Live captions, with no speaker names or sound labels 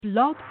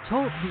Blog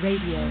Talk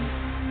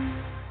Radio.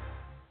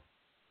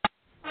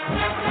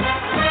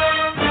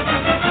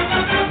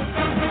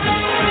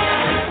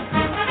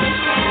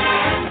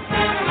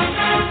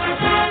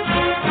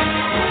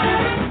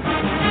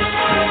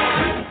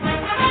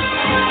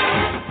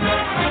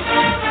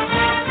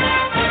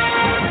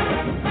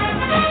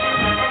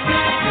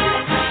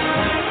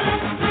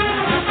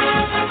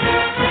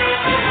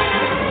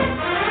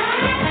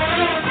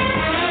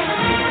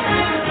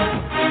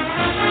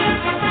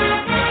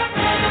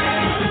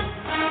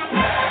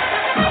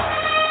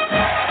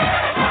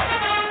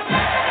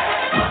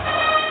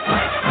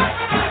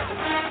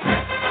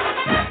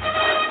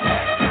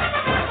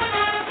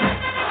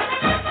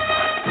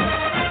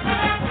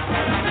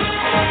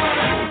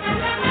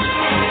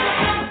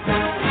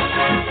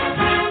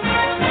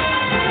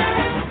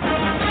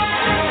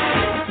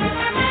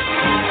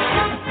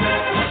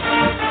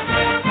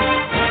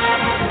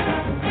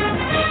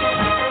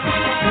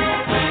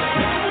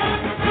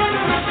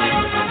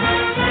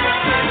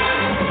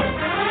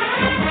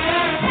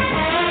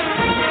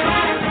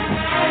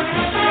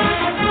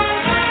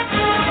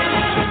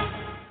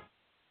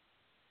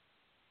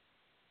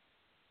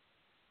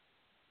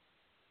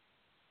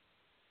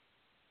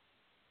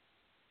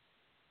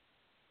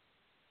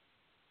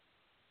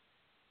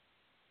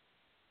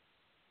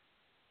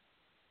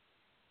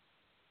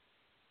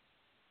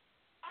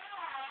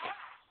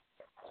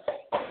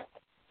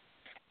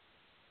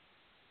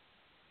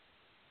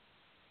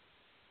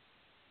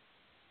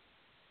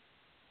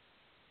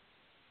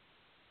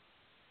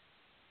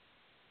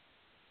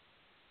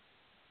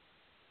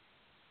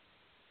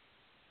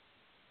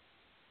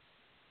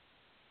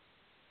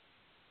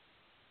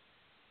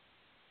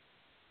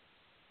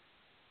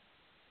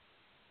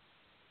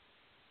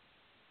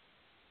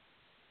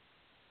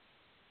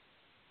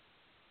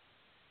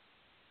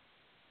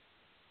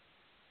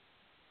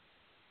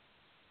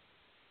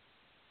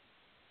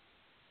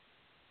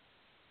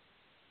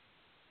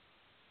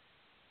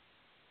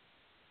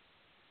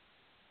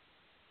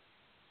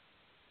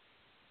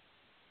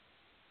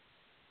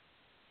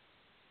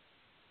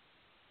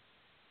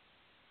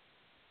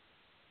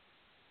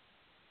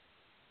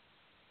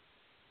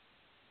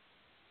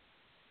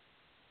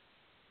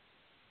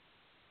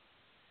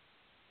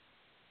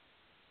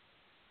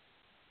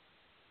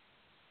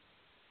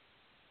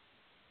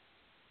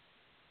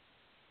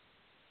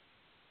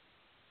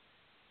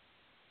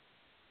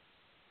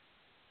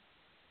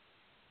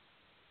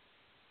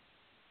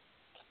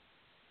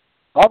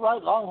 All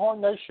right, Longhorn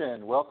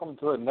Nation, welcome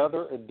to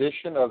another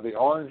edition of the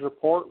Orange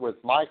Report with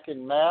Mike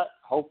and Matt.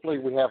 Hopefully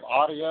we have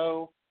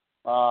audio.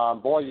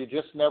 Boy, you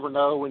just never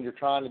know when you're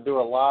trying to do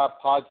a live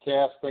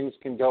podcast. Things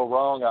can go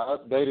wrong. I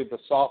updated the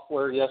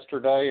software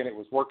yesterday, and it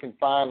was working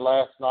fine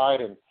last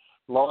night. And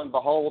lo and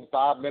behold,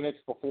 5 minutes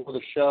before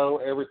the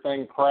show,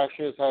 everything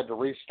crashes. Had to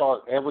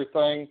restart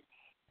everything.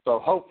 So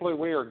hopefully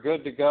we are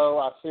good to go.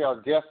 I see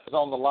our guest is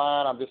on the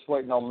line. I'm just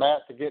waiting on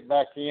Matt to get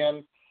back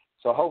in.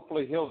 So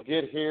hopefully he'll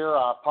get here.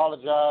 I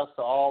apologize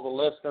to all the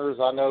listeners.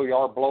 I know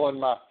y'all are blowing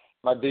my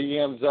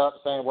DMs up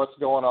saying what's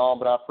going on,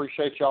 but I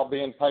appreciate y'all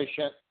being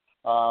patient.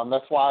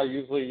 That's why I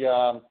usually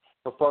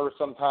prefer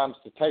sometimes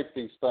to tape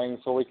these things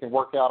so we can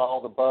work out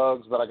all the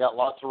bugs. But I got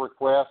lots of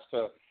requests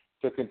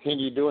to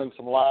continue doing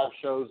some live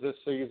shows this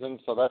season,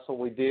 so that's what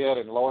we did.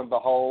 And lo and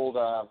behold,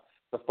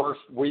 the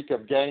first week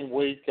of game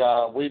week,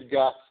 we've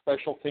got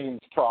special teams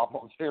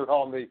problems here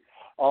on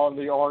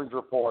the Orange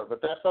Report.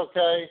 But that's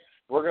okay.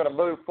 We're going to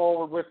move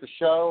forward with the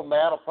show.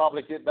 Matt will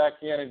probably get back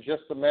in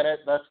just a minute.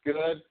 That's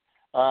good.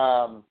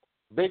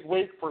 Big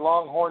week for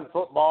Longhorn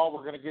football.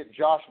 We're going to get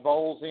Josh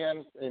Bowles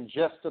in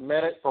just a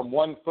minute from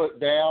 1 foot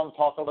down,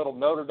 talk a little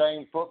Notre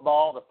Dame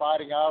football. The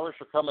Fighting Irish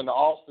are coming to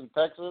Austin,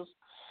 Texas.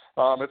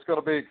 It's going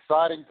to be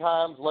exciting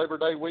times, Labor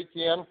Day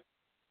weekend.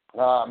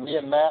 Me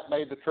and Matt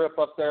made the trip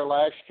up there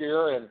last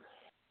year,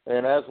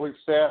 and as we've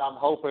said, I'm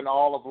hoping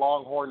all of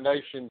Longhorn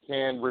Nation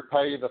can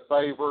repay the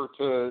favor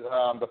to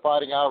the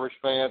Fighting Irish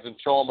fans and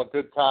show them a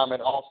good time in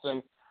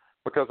Austin,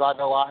 because I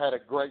know I had a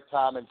great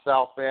time in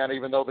South Bend.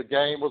 Even though the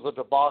game was a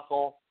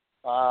debacle,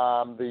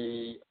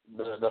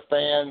 the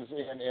fans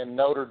in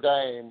Notre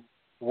Dame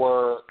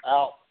were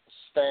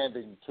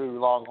outstanding to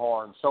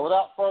Longhorn. So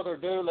without further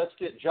ado, let's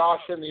get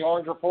Josh in the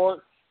Orange Report.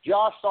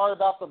 Josh, sorry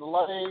about the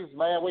delays.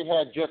 Man, we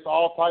had just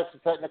all types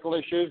of technical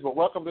issues, but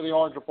welcome to the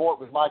Orange Report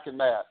with Mike and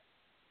Matt.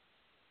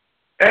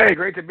 Hey,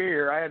 great to be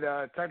here. I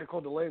had technical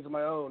delays of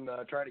my own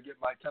trying to get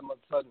my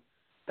 10-month son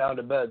down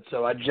to bed,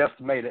 so I just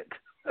made it.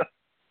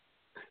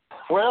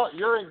 Well,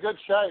 you're in good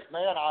shape,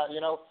 man.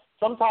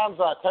 Sometimes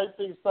I tape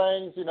these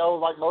things,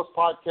 like most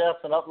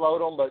podcasts and upload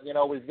them,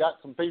 but, we've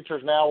got some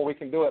features now where we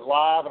can do it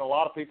live, and a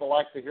lot of people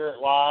like to hear it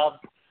live,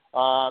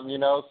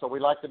 so we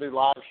like to do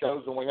live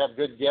shows when we have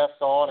good guests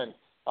on, and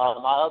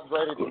I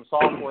upgraded some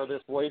software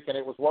this week, and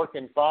it was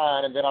working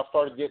fine. And then I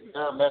started getting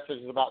error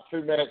messages about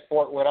 2 minutes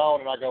before it went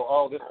on, and I go,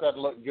 oh, this doesn't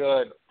look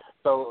good.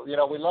 So,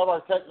 we love our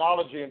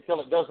technology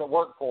until it doesn't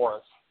work for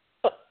us.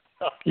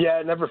 Yeah,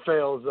 it never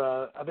fails.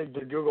 I think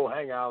the Google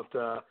Hangout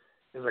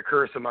is a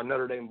curse among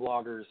Notre Dame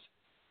bloggers.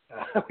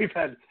 We've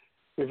had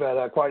We've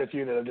had quite a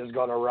few that have just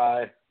gone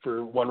awry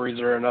for one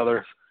reason or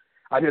another.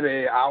 I did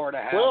an hour and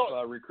a half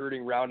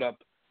recruiting roundup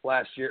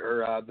last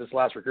year, or this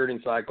last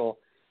recruiting cycle,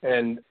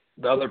 and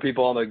the other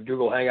people on the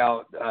Google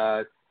Hangout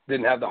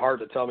didn't have the heart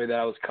to tell me that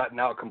I was cutting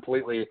out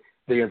completely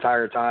the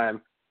entire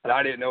time. And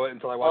I didn't know it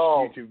until I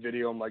watched the YouTube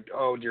video. I'm like,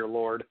 oh, dear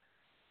Lord.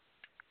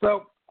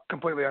 So,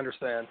 completely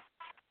understand.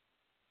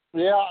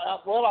 Yeah,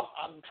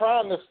 I'm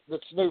trying this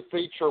new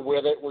feature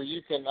with it where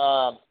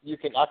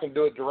I can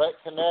do a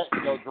direct connect,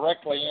 go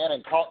directly in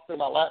and talk through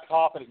my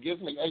laptop, and it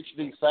gives me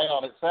HD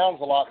sound. It sounds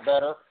a lot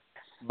better,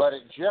 but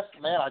it just,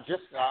 man,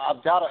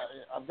 I've got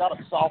a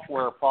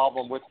software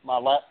problem with my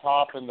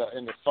laptop and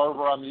the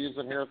server I'm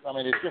using here. I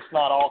mean, it's just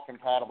not all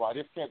compatible. I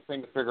just can't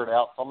seem to figure it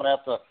out. So I'm gonna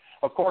have to.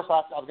 Of course,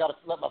 I've got to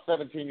let my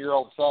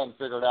 17-year-old son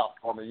figure it out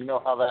for me. You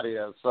know how that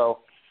is. So.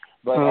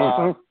 But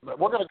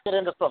we're going to get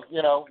into some,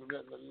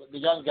 the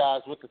young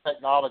guys with the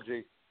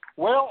technology.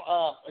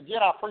 Well, again,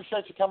 I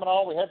appreciate you coming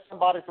on. We had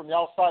somebody from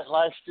y'all site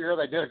last year.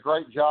 They did a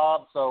great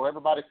job. So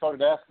everybody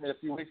started asking me a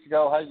few weeks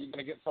ago, hey, you going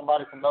to get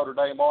somebody from Notre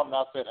Dame on? And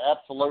I said,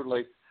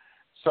 absolutely.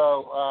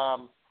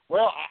 So,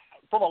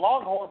 from a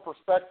Longhorn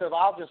perspective,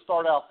 I'll just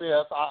start out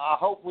this. I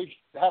hope we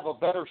have a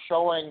better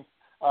showing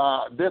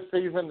this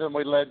season than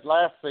we led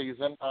last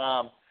season.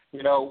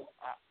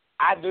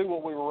 I knew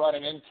what we were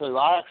running into.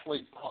 I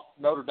actually thought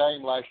Notre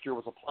Dame last year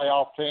was a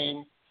playoff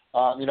team.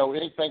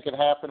 Anything can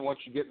happen once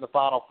you get in the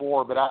Final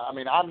Four. But, I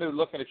knew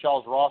looking at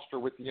y'all's roster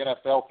with the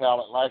NFL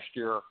talent last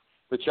year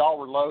that y'all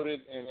were loaded.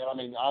 And,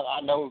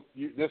 I know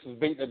this is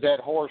beating a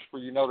dead horse for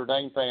you Notre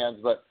Dame fans,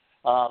 but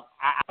I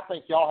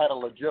think y'all had a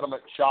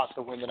legitimate shot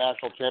to win the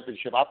national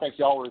championship. I think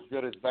y'all were as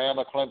good as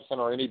Bama, Clemson,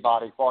 or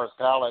anybody as far as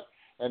talent.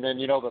 And then,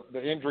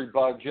 the injury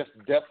bug just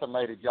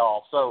decimated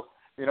y'all. So,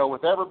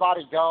 with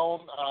everybody gone,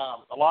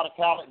 a lot of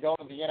talent going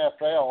to the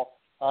NFL,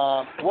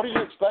 what are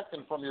you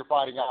expecting from your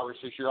Fighting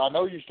Irish this year? I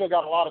know you still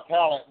got a lot of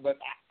talent, but,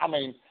 I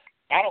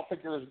don't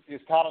think you're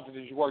as talented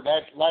as you were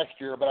last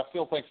year, but I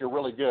still think you're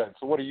really good.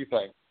 So what do you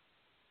think?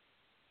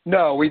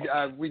 No, we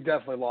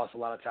definitely lost a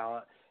lot of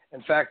talent.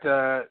 In fact,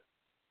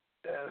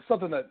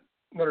 something that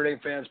Notre Dame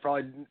fans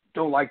probably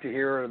don't like to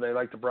hear or they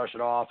like to brush it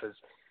off is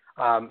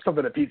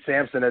something that Pete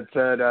Sampson had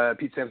said.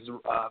 Pete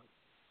Sampson's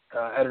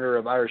editor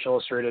of Irish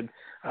Illustrated,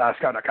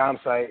 Scout.com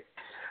site,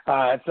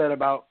 had said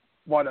about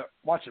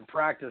watching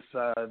practice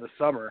this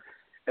summer,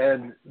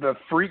 and the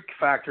freak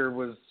factor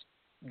was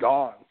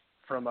gone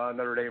from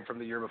Notre Dame from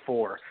the year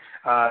before.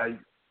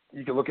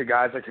 You can look at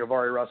guys like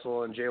Jahvari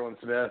Russell and Jalen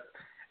Smith,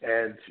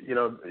 and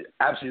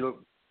absolute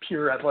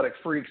pure athletic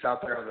freaks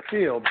out there on the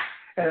field.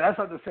 And that's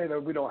not to say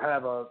that we don't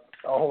have a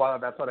whole lot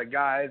of athletic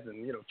guys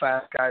and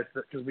fast guys,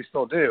 because we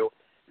still do.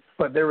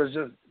 But there was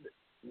just,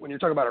 when you're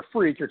talking about a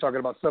freak, you're talking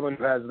about someone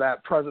who has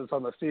that presence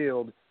on the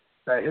field,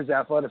 that his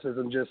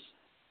athleticism just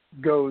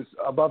goes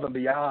above and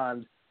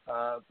beyond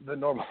the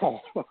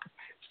normal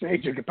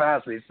stage and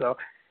capacity. So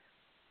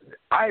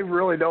I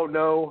really don't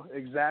know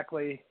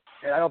exactly,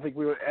 and I don't think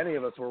any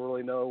of us will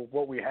really know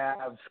what we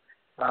have,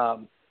 as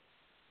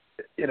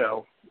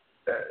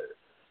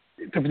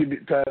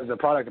a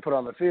product to put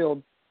on the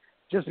field,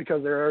 just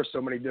because there are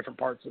so many different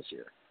parts this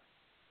year.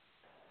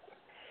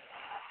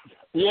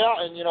 Yeah,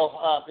 and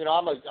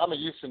I'm a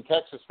Houston,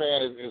 Texas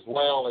fan as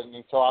well,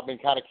 and so I've been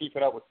kind of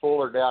keeping up with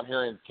Fuller down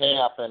here in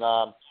camp, and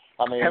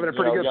having a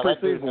pretty good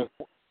preseason.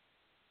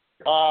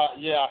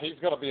 He's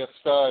going to be a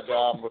stud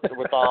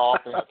with our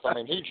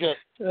offense. He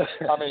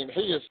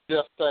is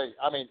just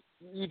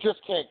you just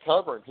can't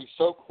cover him. He's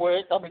so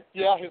quick.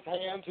 His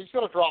hands, he's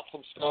going to drop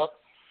some stuff,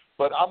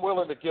 but I'm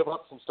willing to give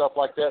up some stuff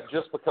like that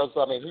just because,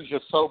 he's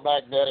just so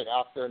magnetic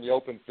out there in the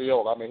open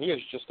field. He is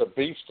just a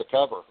beast to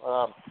cover.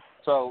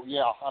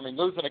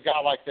 Losing a guy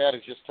like that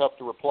is just tough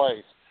to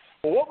replace.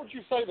 Well, what would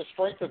you say the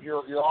strength of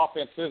your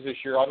offense is this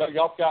year? I know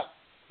y'all got,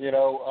 I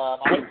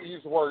hate to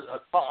use the word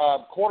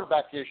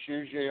quarterback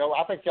issues.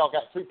 I think y'all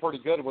got two pretty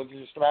good ones.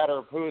 It's just a matter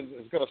of who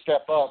is going to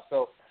step up.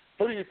 So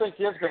who do you think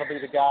is going to be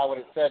the guy when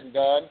it's said and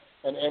done?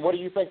 And what do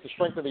you think the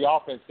strength of the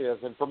offense is?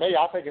 And for me,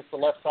 I think it's the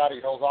left side of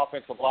y'all's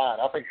offensive line.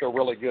 I think they're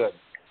really good.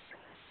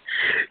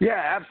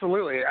 Yeah,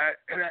 absolutely.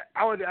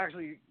 I would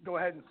actually go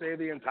ahead and say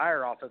the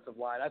entire offensive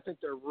line. I think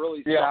they're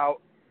really stout.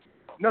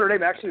 Notre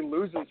Dame actually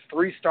loses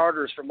 3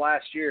 starters from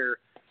last year,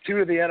 2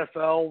 to the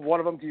NFL,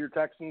 one of them to your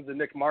Texans, and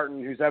Nick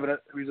Martin, who's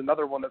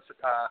another one that's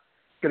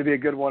going to be a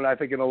good one, I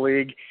think, in the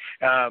league.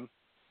 And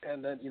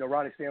then,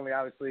 Ronnie Stanley,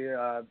 obviously,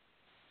 to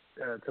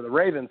the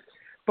Ravens.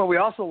 But we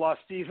also lost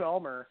Steve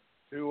Elmer,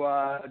 who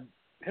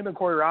him and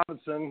Corey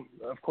Robinson,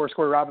 of course,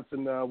 Corey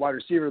Robinson, wide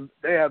receiver,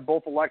 they have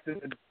both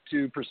elected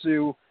to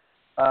pursue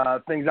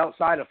things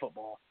outside of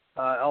football.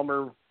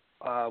 Elmer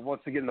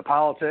wants to get into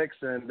politics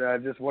and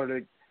just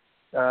wanted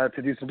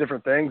to do some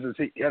different things.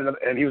 He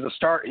was a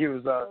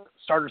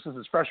starter since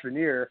his freshman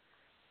year.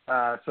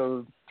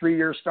 So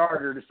 3-year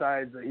starter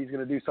decides that he's going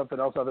to do something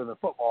else other than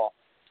football.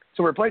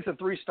 So we're replacing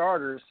 3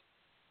 starters,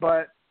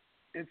 but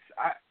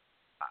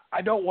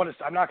I'm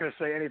not going to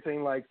say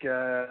anything like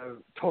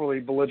totally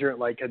belligerent,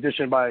 like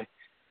addition by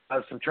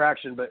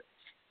subtraction, but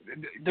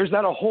there's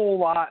not a whole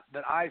lot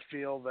that I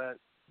feel that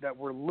that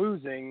we're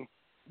losing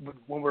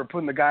when we're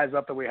putting the guys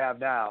up that we have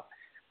now.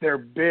 They're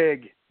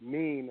big,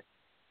 mean,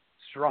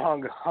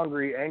 strong,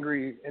 hungry,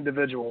 angry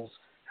individuals.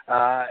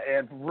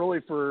 And really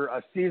for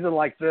a season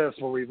like this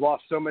where we've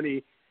lost so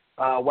many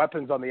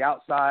weapons on the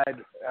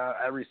outside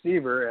at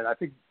receiver, and I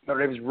think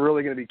Notre Dame is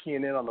really going to be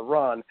keying in on the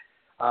run,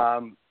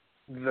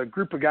 the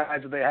group of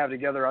guys that they have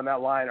together on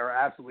that line are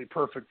absolutely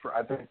perfect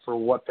for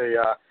what they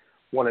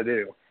want to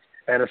do.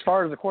 And as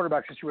far as the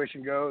quarterback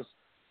situation goes,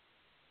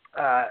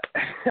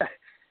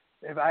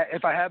 if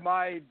I had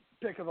my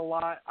pick of the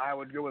lot, I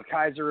would go with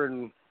Kizer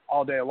and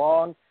all day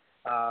long.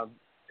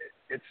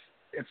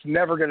 It's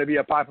never going to be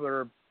a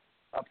popular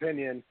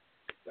opinion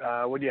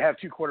when you have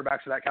two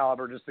quarterbacks of that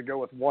caliber just to go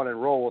with one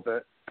and roll with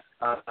it.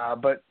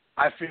 But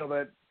I feel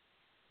that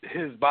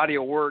his body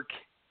of work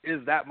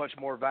is that much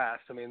more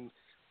vast. I mean,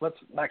 let's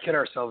not kid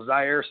ourselves.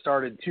 Zaire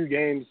started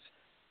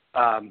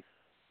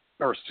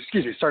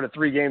started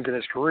 3 games in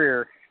his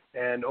career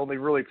and only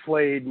really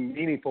played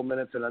meaningful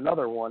minutes in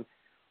another one,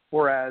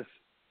 whereas,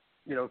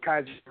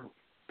 Kizer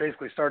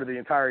basically started the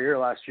entire year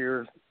last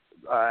year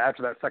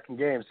after that second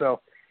game. So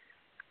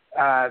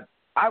I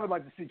would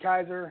like to see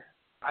Kizer.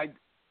 I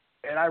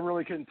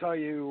really couldn't tell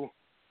you,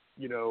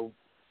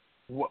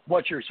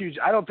 what's your huge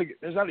 – I don't think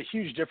 – there's not a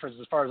huge difference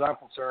as far as I'm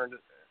concerned.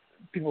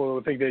 People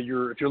would think that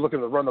if you're looking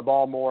to run the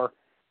ball more,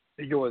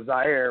 you go with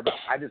Zaire, but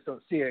I just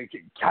don't see it.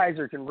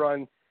 Kizer can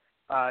run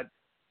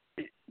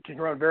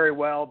very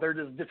well. They're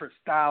just different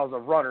styles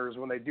of runners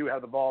when they do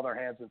have the ball in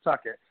their hands and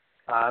tuck it.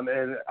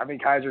 And I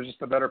think Kaiser's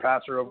just a better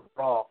passer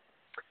overall.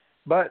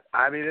 But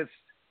I mean,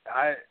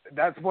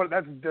 that's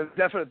the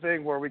definite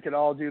thing where we can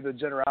all do the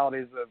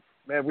generalities of,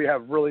 man, we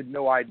have really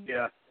no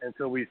idea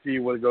until we see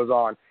what goes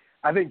on.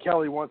 I think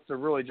Kelly wants to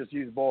really just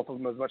use both of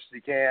them as much as he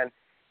can,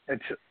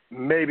 and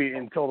maybe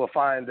until they'll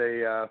find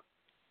a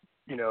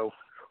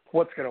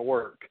what's going to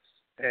work.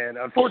 And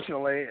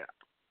unfortunately,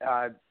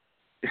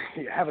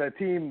 having a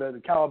team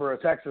the caliber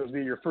of Texas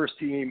be your first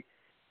team,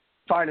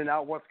 finding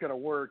out what's going to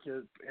work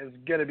is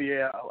going to be,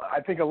 I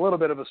think, a little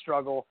bit of a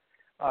struggle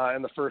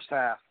in the first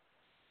half,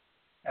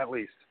 at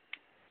least.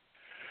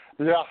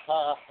 Yeah,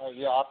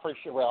 I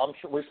appreciate. Well, I'm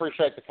sure we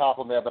appreciate the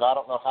compliment, but I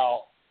don't know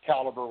how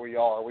caliber we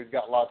are. We've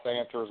got lots of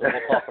answers, and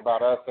we'll talk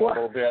about us in a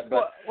little bit.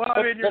 But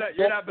I mean,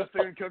 you're not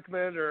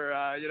Bethune-Cookman,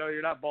 or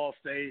you're not Ball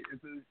State.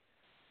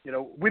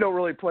 We don't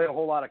really play a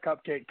whole lot of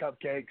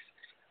cupcakes,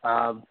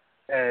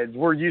 and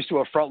we're used to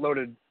a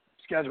front-loaded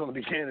schedule in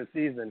the beginning of the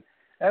season,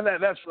 and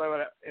that's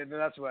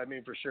what I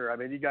mean for sure. I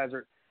mean, you guys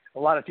are. A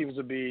lot of teams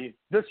would be.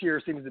 This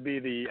year seems to be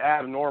the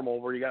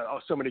abnormal, where you got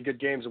so many good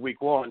games in week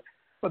 1,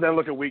 but then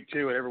look at week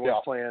 2 and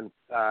everyone's playing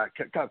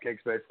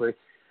cupcakes basically.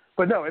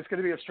 But no, it's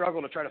going to be a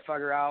struggle to try to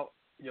figure out,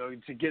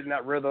 to get in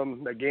that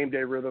rhythm, that game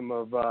day rhythm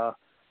of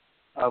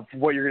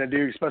what you're going to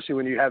do, especially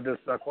when you have this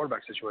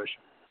quarterback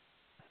situation.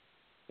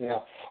 Yeah.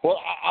 Well,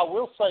 I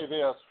will say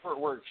this: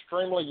 we're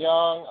extremely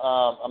young.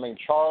 I mean,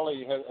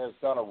 Charlie has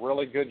done a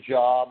really good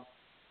job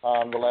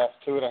the last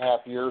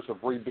 2.5 years of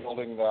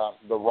rebuilding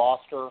the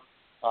roster.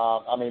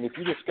 I mean, if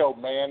you just go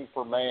man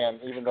for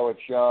man, even though it's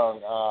young,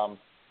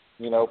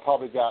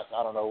 probably got,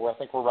 I don't know, I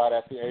think we're right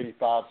at the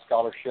 85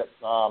 scholarship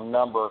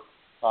number,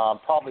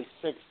 probably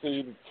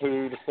 62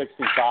 to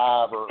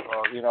 65 or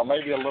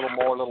maybe a little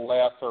more, a little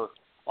less, are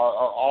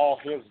all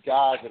his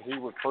guys that he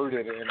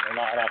recruited. And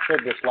I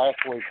said this last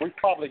week, we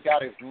probably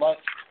got as much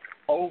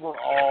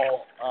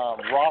overall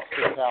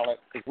roster talent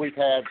as we've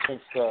had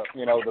since the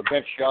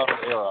Vince Young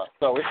era.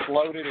 So it's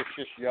loaded, it's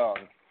just young.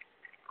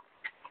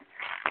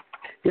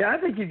 Yeah,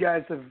 I think you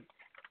guys have,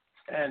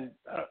 and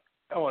I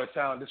don't want to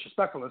sound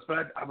disrespectful,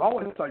 but I've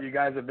always thought you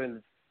guys have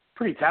been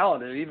pretty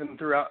talented, even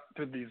through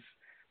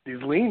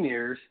these lean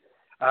years.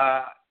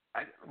 I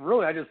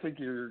just think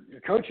your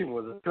coaching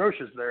was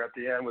atrocious there at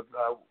the end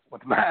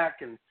with Mac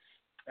and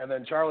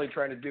then Charlie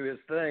trying to do his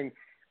thing.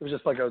 It was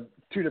just like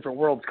two different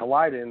worlds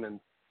colliding,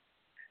 and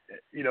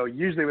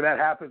usually when that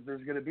happens,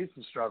 there's going to be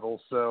some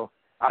struggles. So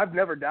I've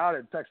never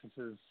doubted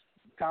Texas's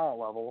talent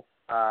level.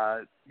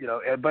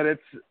 But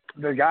it's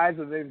the guys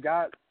that they've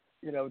got.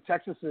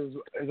 Texas is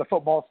a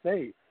football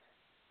state,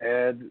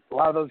 and a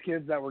lot of those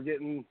kids that were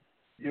getting,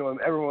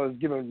 everyone was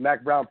giving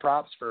Mac Brown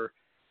props for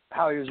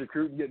how he was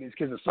recruiting, getting these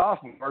kids as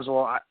sophomores.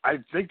 Well, I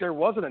think there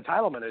was an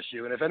entitlement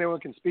issue, and if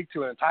anyone can speak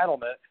to an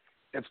entitlement,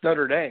 it's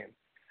Notre Dame.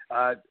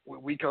 I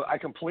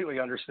completely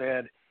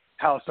understand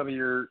how some of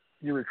your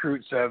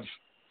recruits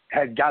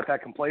had got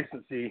that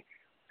complacency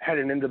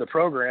heading into the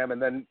program,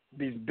 and then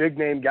these big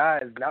name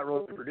guys not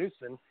really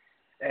producing.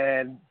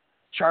 And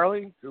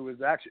Charlie, who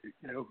was actually,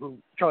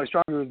 Charlie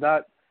Strong, who was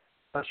not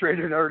a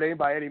stranger to Notre Dame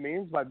by any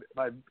means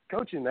by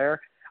coaching there,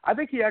 I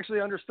think he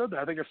actually understood that.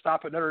 I think a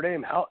stop at Notre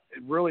Dame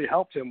really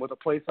helped him with a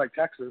place like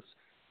Texas,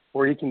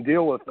 where he can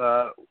deal with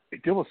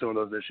some of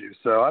those issues.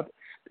 So I think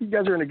you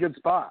guys are in a good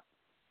spot.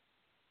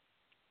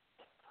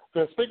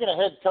 So speaking of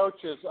head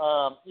coaches,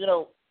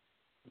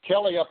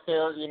 Kelly up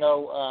there,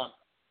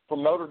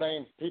 from Notre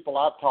Dame people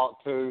I've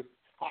talked to,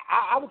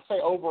 I would say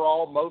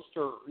overall most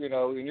are,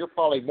 and you're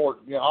probably more,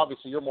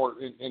 obviously you're more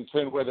in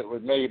tune with it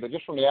with me, but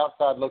just from the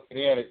outside looking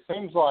in, it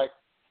seems like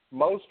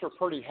most are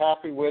pretty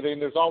happy with him.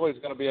 There's always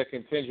going to be a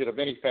contingent of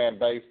any fan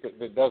base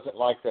that doesn't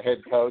like the head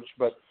coach.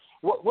 But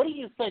what do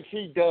you think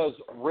he does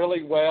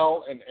really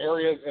well in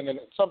areas, and then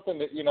something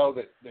that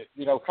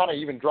kind of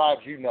even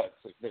drives you nuts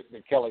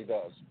that Kelly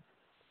does?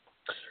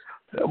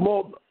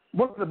 Well,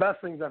 one of the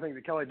best things I think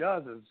that Kelly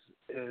does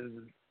is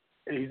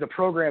he's a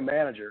program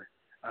manager,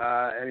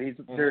 and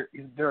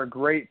they're a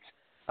great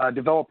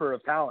developer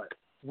of talent.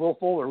 Will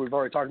Fuller, who we've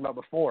already talked about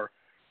before,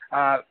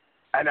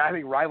 and I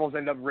think rivals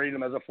end up rating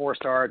him as a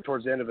 4-star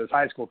towards the end of his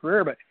high school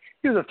career, but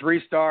he was a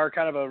 3-star,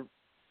 kind of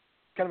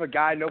a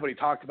guy nobody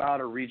talked about,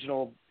 a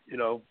regional,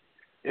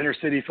 inner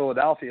city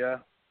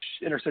Philadelphia.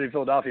 Inner city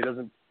Philadelphia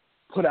doesn't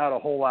put out a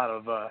whole lot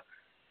of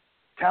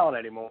talent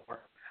anymore.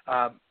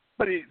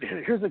 But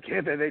here's a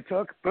kid that they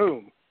took,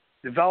 boom,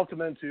 developed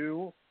him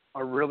into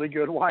a really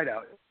good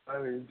wideout.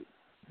 I mean,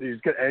 he's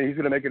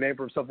going to make a name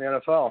for himself in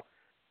the NFL.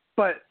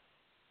 But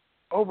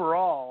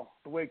overall,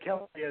 the way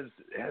Kelly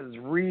has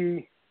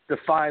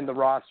redefined the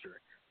roster,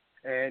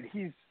 and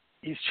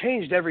he's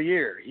changed every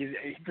year.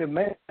 The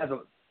man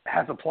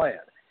has a plan,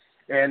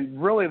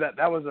 and really that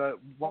was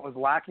what was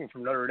lacking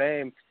from Notre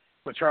Dame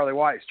with Charlie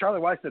Weis. Charlie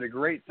Weis did a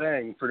great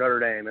thing for Notre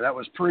Dame, and that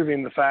was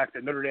proving the fact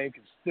that Notre Dame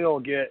can still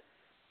get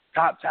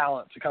top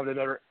talent to come to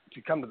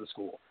the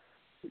school.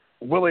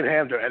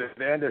 Willingham, at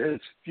the end of his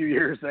few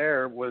years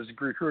there, was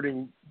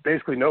recruiting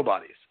basically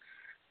nobodies,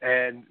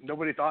 and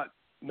nobody thought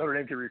Notre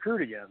Dame could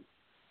recruit again.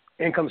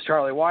 In comes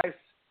Charlie Weis,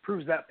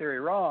 proves that theory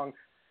wrong.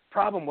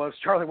 Problem was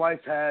Charlie Weis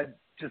had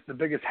just the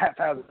biggest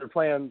haphazard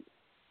plan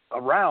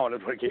around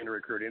when it came to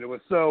recruiting. It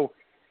was so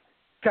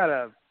kind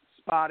of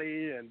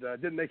spotty and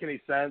didn't make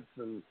any sense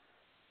and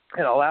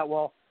all that.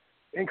 Well,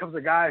 in comes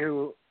a guy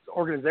whose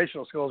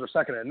organizational skills are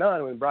second to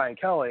none, with Brian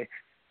Kelly,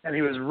 and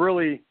he was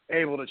really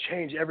able to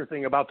change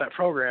everything about that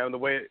program, the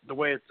way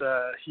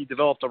he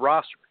developed a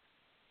roster.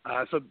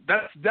 So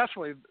that's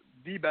definitely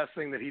the best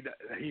thing that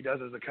he does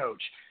as a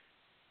coach.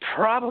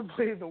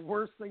 Probably the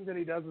worst thing that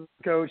he does as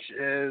a coach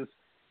is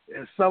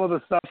some of the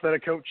stuff that a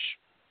coach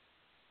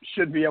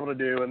should be able to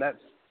do, and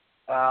that's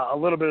a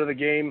little bit of the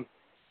game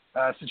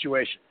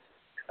situation.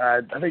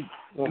 I think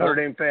Notre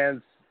Dame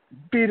fans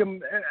beat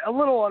him a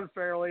little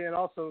unfairly, and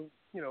also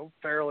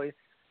fairly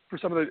for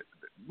some of the.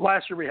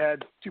 Last year we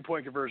had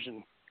 2-point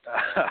conversion.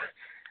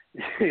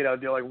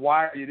 They're like,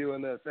 why are you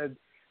doing this? And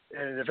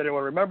if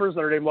anyone remembers,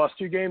 Notre Dame lost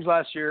 2 games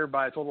last year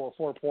by a total of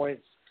 4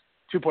 points.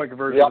 2-point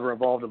conversions were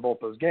involved in both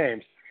those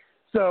games.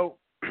 So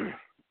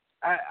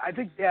I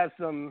think he has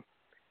some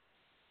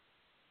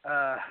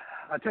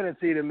a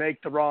tendency to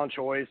make the wrong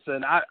choice,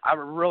 and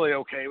I'm really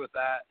okay with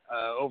that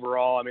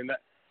overall. I mean,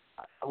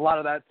 a lot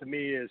of that to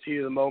me is heat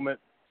of the moment.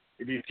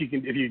 If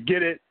you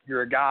get it,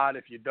 you're a god.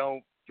 If you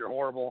don't, you're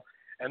horrible.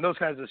 And those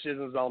kinds of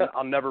decisions,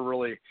 I'll never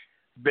really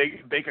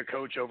bake a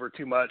coach over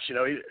too much.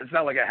 It's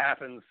not like it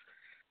happens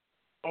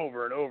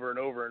over and over and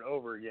over and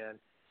over again.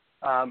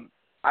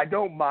 I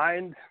don't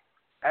mind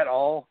at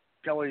all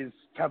Kelly's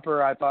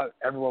temper. I thought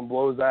everyone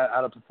blows that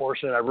out of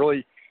proportion. I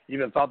really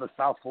even thought the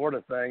South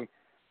Florida thing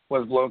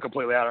was blown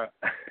completely out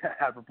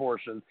of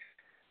proportion.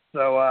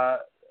 So,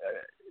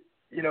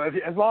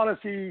 as long as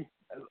he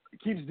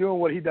keeps doing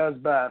what he does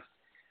best,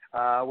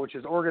 which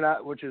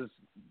is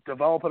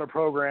developing a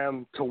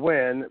program to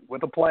win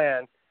with a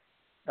plan,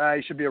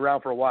 he should be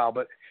around for a while.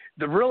 But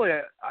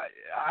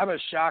I'm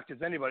as shocked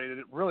as anybody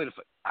that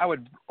I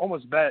would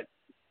almost bet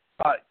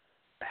about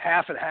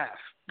half and half.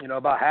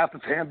 About half the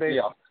fan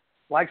base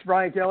likes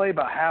Brian Kelly,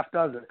 about half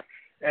doesn't.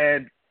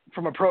 And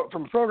from a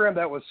program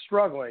that was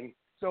struggling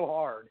so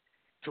hard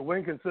to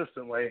win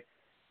consistently,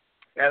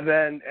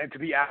 and to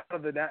be out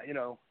of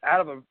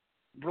a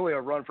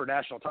run for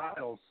national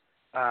titles,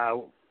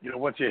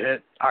 once you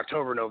hit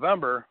October,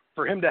 November,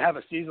 for him to have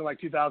a season like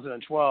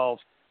 2012,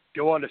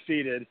 go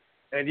undefeated,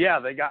 and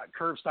they got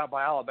curb stopped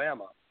by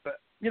Alabama. But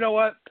you know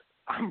what?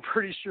 I'm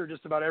pretty sure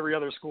just about every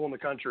other school in the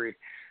country,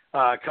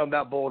 come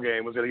that bowl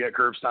game, was going to get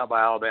curb stopped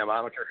by Alabama.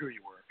 I don't care who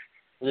you were.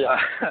 Yeah,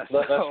 that's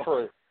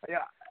true. Yeah,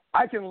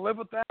 I can live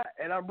with that,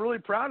 and I'm really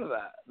proud of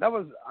that.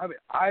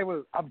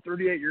 I'm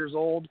 38 years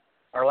old.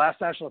 Our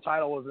last national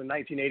title was in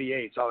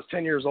 1988, so I was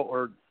 10 years old,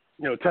 or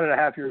 10 and a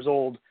half years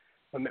old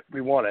when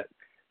we won it.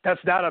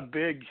 That's not a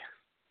big.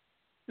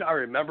 I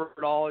remember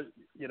it all,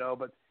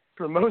 but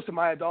for most of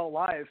my adult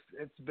life,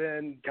 it's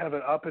been kind of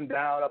an up and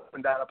down, up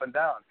and down, up and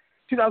down.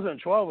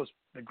 2012 was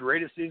the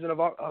greatest season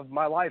of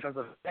my life as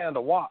a fan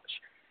to watch.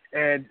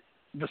 And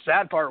the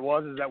sad part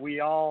is that we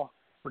all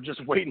were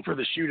just waiting for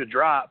the shoe to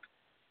drop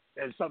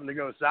and something to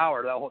go sour.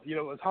 It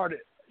was hard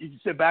you can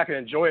sit back and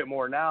enjoy it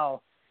more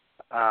now.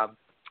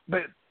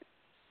 But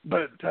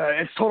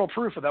it's total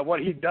proof of that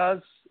what he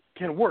does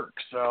can work.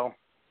 So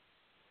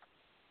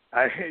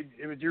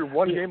you're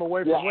one game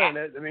away from winning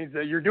it. It means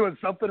that you're doing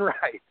something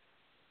right.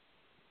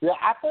 Yeah,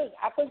 I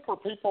think for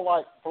people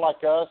like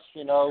us,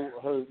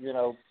 who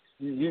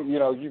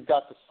you've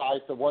got the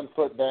site, the 1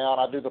 Foot Down.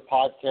 I do the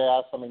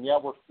podcast. I mean, I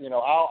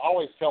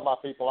always tell my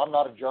people I'm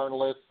not a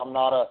journalist. I'm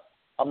not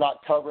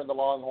covering the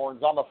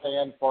Longhorns. I'm a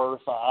fan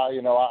first.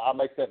 I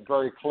make that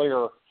very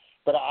clear.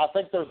 But I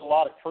think there's a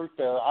lot of truth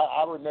there.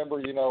 I remember,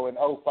 in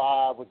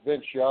 '05 with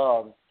Vince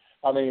Young.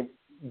 I mean,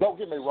 don't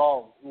get me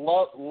wrong.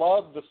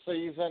 Loved the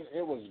season.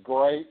 It was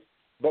great.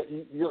 But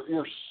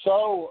you're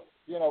so,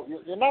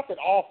 you're not that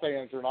all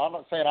fans are. I'm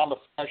not saying I'm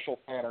a special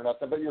fan or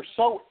nothing, but you're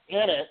so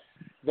in it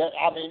that,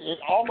 I mean, it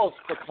almost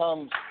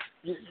becomes,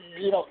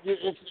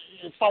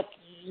 it's like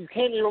you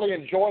can't really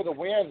enjoy the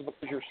wins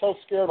because you're so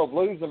scared of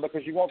losing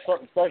because you want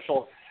something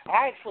special.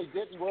 I actually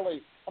didn't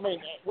really. I mean,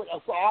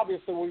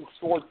 obviously we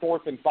scored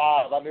 4th and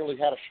 5. I nearly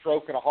had a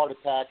stroke and a heart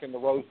attack in the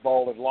Rose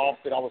Bowl and lost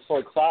it. I was so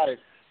excited.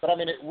 But, I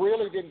mean, it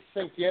really didn't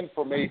sink in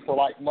for me for,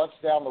 like, months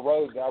down the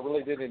road that I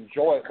really didn't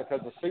enjoy it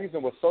because the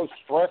season was so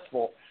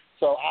stressful.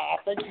 So I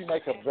think you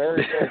make a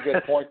very, very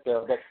good point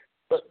there.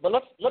 But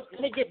let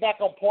me get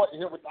back on point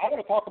here. I want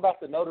to talk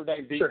about the Notre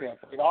Dame defense.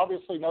 Sure. I mean,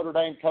 obviously, Notre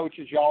Dame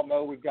coaches, y'all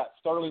know, we've got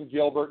Sterling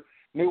Gilbert,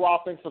 new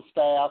offensive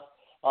staff.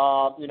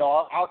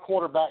 Our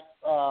quarterback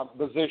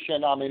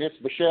position, I mean, it's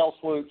Bichelle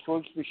Swoops,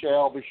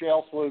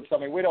 Bichelle Swoops. I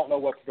mean, we don't know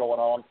what's going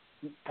on.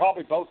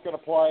 Probably both going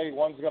to play.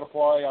 One's going to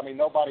play. I mean,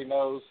 nobody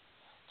knows.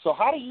 So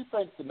how do you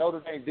think the Notre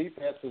Dame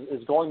defense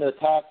is going to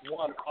attack?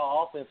 One,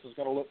 our offense is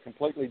going to look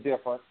completely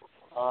different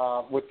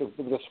with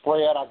the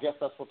spread. I guess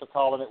that's what they're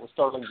calling it with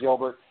Sterling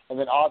Gilbert. And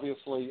then,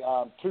 obviously,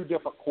 2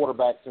 different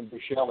quarterbacks in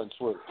Bichelle and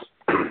Swoops.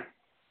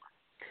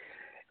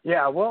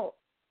 Yeah, well,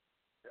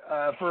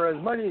 for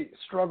as many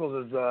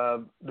struggles as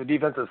the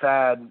defense has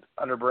had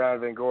under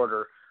Brian Van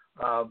Gorder,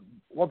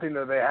 one thing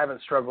that they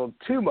haven't struggled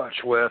too much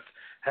with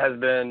has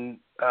been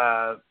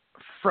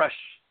fresh,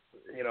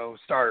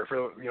 starter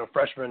for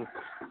freshman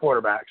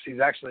quarterbacks. He's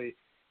actually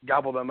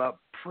gobbled them up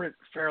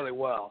fairly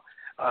well,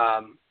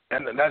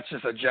 and that's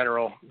just a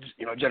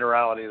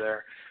generality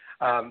there.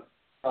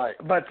 Right.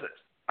 But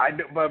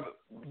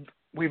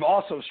we've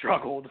also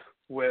struggled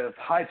with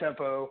high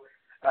tempo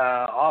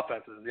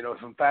offenses.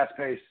 Some fast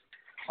paced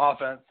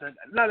offense, and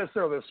not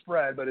necessarily the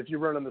spread, but if you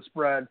run on the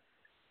spread,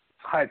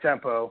 high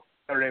tempo,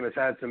 Notre Dame has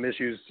had some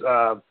issues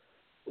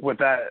with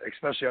that,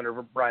 especially under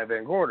Brian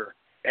Van Gorder.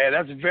 And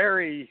that's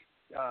very,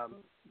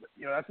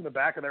 that's in the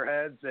back of their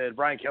heads. And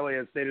Brian Kelly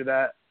has stated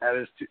that at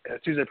his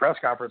Tuesday press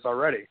conference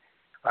already.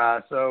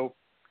 So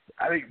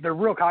I think they're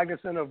real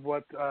cognizant of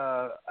what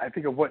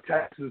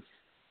Texas,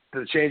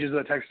 the changes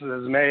that Texas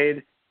has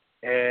made.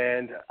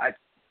 And I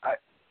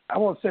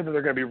won't say that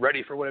they're going to be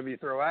ready for whatever you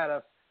throw at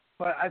us,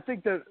 but I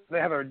think that they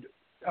have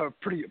they're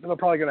probably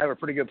going to have a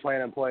pretty good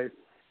plan in place.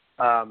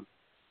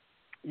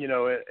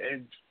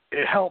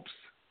 It helps.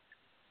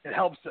 It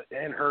helps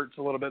and hurts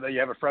a little bit that you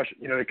have a fresh,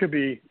 it could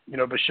be,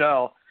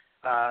 Bichelle.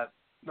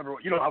 Number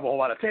one, you don't have a whole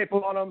lot of tape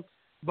on them,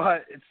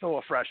 but it's still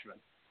a freshman.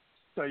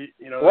 So, right.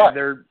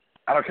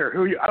 I don't care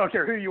who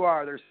you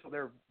are.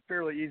 They're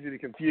fairly easy to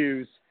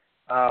confuse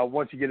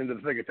once you get into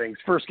the thick of things.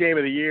 First game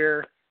of the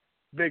year,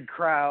 big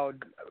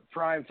crowd,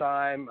 prime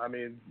time. I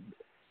mean,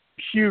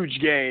 huge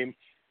game.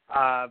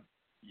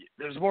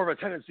 There's more of a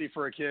tendency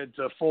for a kid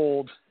to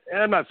fold,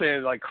 and I'm not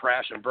saying like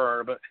crash and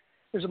burn, but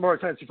there's more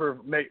tendency for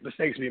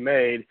mistakes to be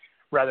made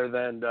rather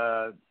than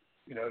to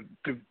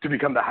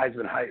become the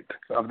Heisman hype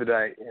of the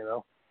day.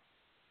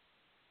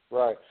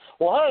 Right.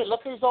 Well, hey,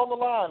 look who's on the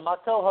line. My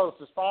co-host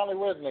is finally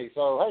with me.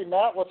 So, hey,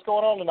 Matt, what's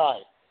going on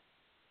tonight?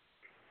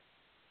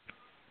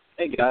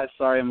 Hey, guys.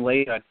 Sorry I'm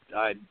late. I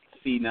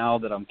see now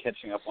that I'm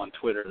catching up on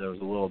Twitter. There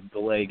was a little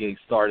delay getting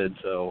started,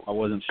 so I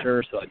wasn't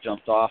sure, so I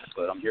jumped off,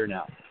 but I'm here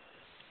now.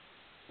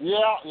 I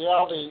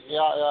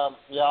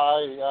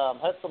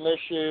had some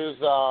issues.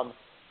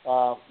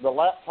 The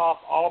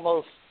laptop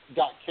almost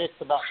got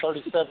kicked about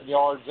 37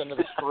 yards into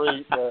the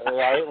street.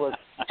 It was.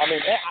 I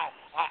mean,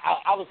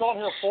 I was on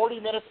here 40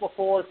 minutes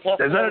before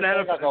testing. Is that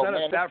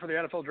a stat for the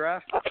NFL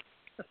draft?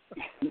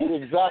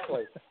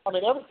 Exactly. I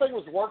mean, everything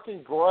was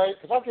working great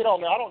because I get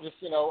on there. I don't just,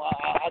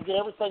 I get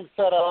everything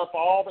set up,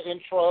 all the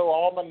intro,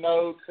 all my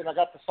notes, and I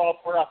got the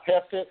software. I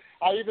test it.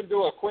 I even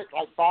do a quick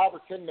 5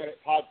 or 10 minute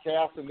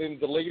podcast and then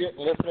delete it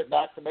and listen it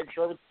back to make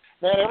sure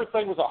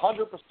everything was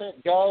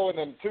 100% go. And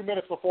then 2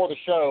 minutes before the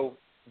show,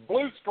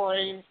 blue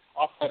screen.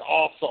 I said,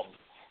 awesome.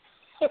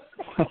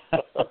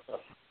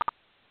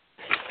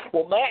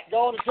 Well, Matt,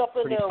 go on and jump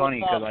in there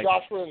with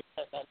Joshua.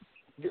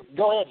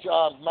 Go ahead,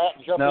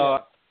 Matt, jump in.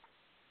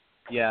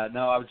 Yeah,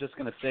 I was just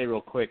going to say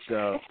real quick,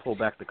 pull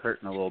back the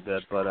curtain a little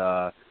bit, but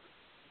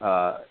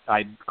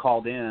I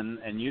called in,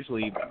 and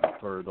usually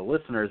for the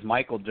listeners,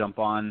 Mike will jump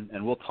on,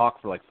 and we'll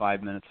talk for like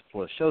 5 minutes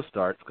before the show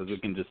starts because we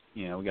can just,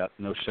 we got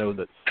no show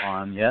that's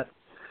on yet.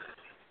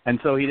 And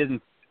so he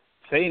didn't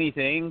say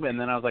anything, and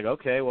then I was like,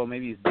 okay, well,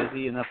 maybe he's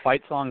busy, and the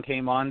fight song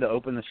came on to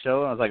open the show,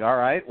 and I was like, all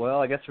right,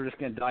 well, I guess we're just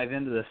going to dive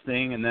into this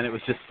thing, and then it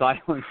was just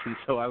silence, and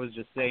so I was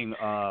just saying,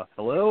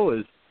 hello,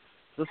 is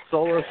this a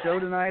solo show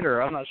tonight,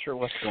 or I'm not sure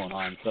what's going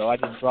on, so I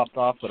just dropped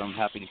off, but I'm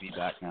happy to be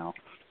back now.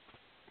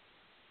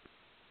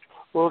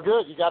 Well,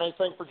 good. You got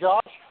anything for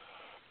Josh?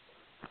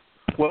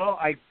 Well,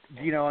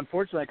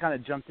 unfortunately, I kind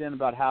of jumped in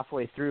about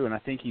halfway through, and I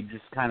think he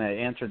just kind of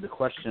answered the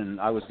question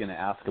I was going to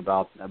ask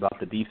about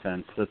the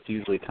defense. That's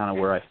usually kind of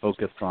where I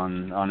focus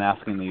on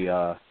asking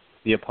the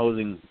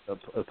opposing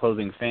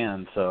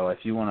fans. So if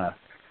you want to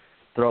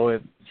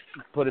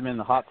put him in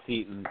the hot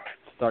seat and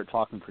start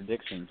talking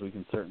predictions, we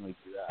can certainly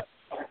do that.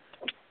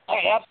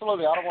 Hey,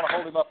 absolutely. I don't want to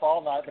hold him up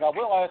all night, but I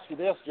will ask you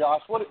this,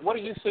 Josh. What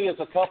do you see as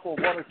a couple,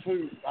 one or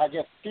two, I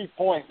guess, key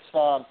points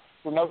for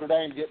Notre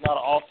Dame getting out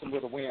of Austin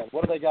with a win?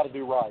 What do they got to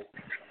do right?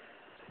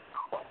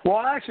 Well,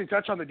 I'll actually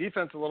touch on the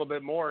defense a little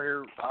bit more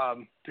here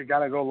to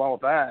kind of go along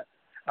with that.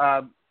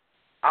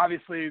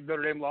 Obviously,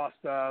 Notre Dame lost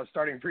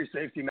starting free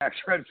safety Max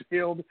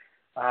Redfield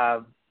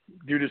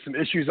due to some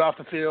issues off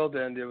the field,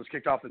 and it was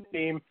kicked off the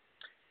team.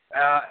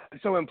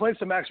 So in place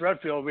of Max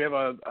Redfield, we have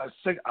a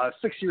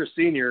six-year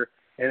senior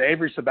in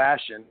Avery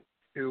Sebastian,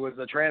 who was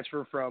a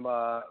transfer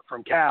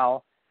from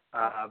Cal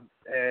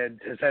and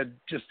has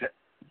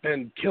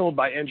been killed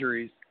by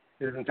injuries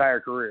his entire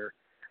career.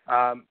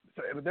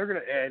 So they're going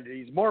to, and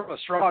he's more of a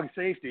strong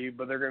safety,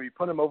 but they're going to be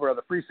putting him over on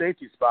the free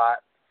safety spot.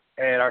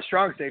 And our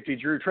strong safety,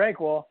 Drew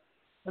Tranquil,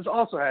 has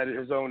also had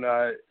his own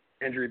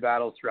injury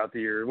battles throughout the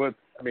year.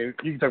 You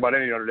can talk about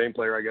any Notre Dame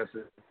player, I guess,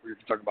 if you're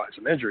talking about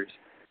some injuries.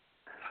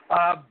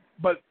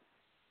 But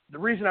the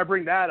reason I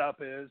bring that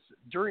up is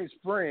during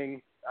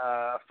spring,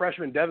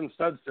 freshman Devin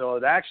Studstill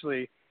had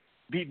actually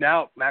beaten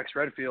out Max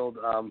Redfield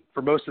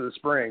for most of the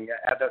spring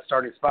at that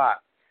starting spot.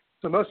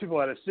 So most people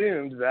had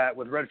assumed that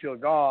with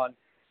Redfield gone,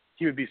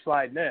 he would be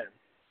sliding in.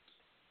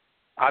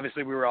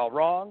 Obviously, we were all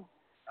wrong.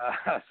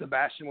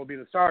 Sebastian will be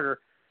the starter.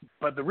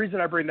 But the reason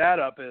I bring that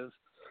up is,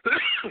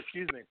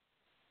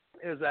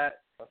 is that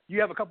you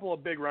have a couple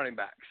of big running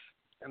backs,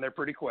 and they're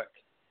pretty quick.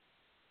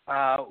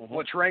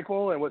 What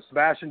Tranquil and what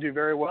Sebastian do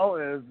very well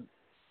is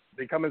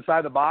they come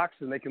inside the box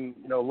and they can,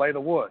 lay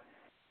the wood.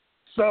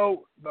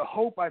 So the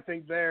hope, I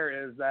think,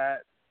 there is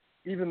that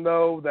even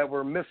though that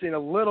we're missing a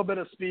little bit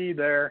of speed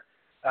there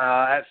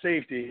at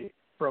safety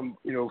from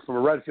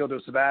Redfield to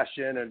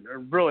Sebastian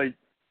and really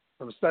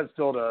from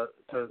Studstill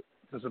to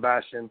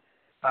Sebastian,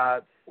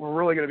 we're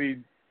really going to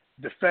be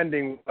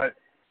defending what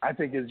I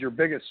think is your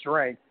biggest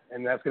strength,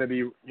 and that's going to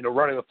be,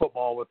 running the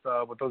football with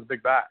those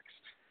big backs.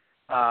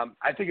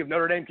 I think if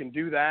Notre Dame can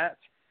do that,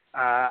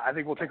 I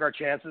think we'll take our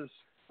chances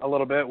a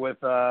little bit with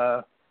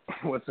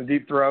some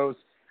deep throws.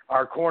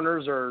 Our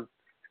corners are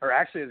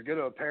actually as good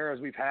of a pair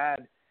as we've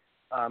had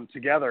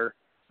together,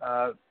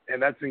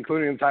 and that's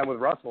including time with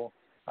Russell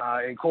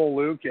and Cole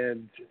Luke,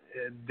 and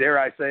dare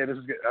I say, this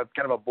is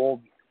kind of a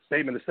bold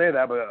statement to say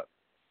that, but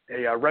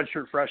a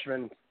redshirt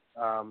freshman,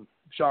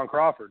 Sean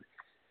Crawford.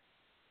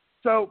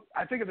 So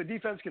I think if the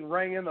defense can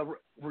rein in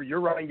your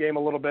running game a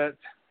little bit,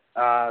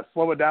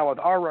 slow it down with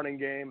our running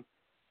game,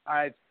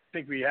 I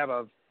think we have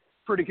a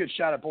pretty good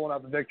shot at pulling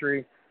out the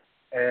victory.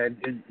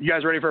 And you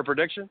guys ready for a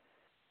prediction?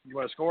 You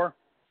want to score?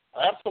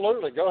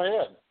 Absolutely. Go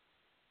ahead.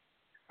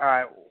 All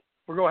right.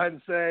 We'll go ahead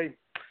and say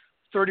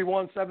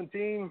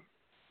 31-17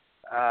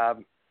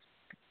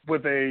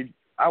 with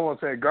I won't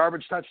say a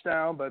garbage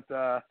touchdown, but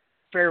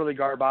fairly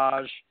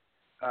garbage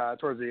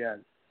towards the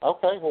end.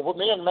 Okay. Well,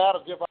 me and Matt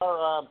will give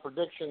our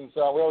predictions.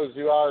 We always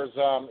do ours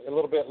a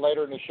little bit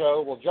later in the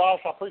show. Well, Josh,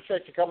 I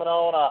appreciate you coming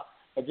on.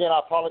 Again, I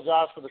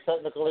apologize for the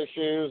technical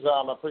issues.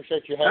 I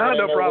appreciate you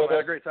hanging in there with us. No problem. I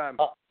had a great time.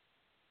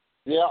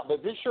 Yeah,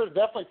 but be sure to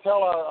definitely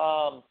tell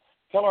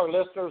our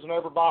listeners and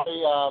everybody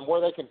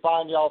where they can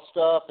find y'all's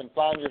stuff and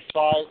find your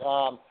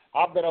site.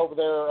 I've been over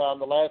there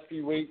the last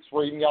few weeks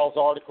reading y'all's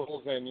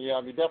articles, and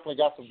you definitely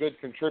got some good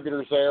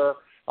contributors there.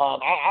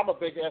 I'm a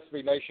big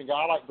SB Nation guy.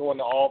 I like going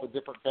to all the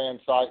different fan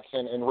sites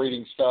and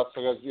reading stuff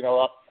because,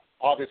 I'm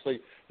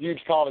obviously huge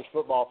college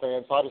football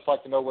fan, so I just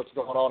like to know what's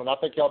going on, and I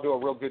think y'all do a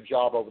real good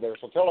job over there.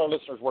 So tell our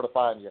listeners where to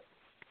find you.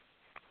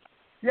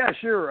 Yeah,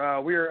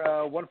 sure.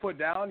 We're 1 Foot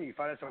Down. You can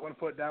find us at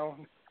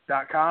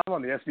onefootdown.com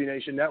on the SB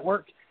Nation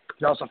Network. You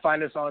can also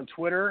find us on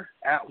Twitter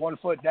at 1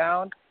 Foot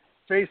Down,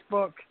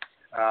 Facebook,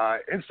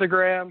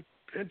 Instagram,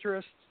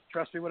 Pinterest.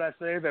 Trust me when I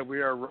say that we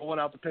are rolling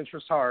out the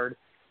Pinterest hard.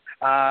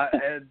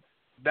 And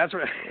that's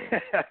what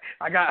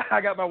I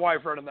got my wife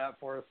running that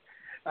for us.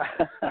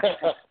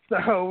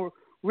 So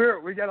we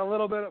got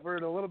we're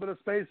in a little bit of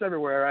space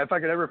everywhere. If I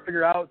could ever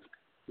figure out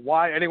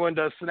why anyone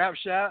does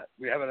Snapchat,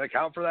 we have an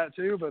account for that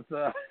too,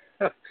 but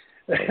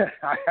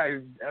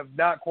I have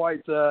not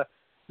quite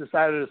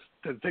decided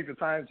to take the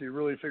time to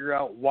really figure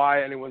out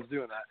why anyone's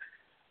doing that.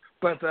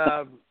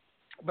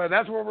 But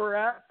that's where we're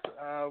at.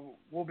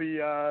 We'll be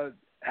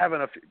having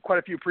quite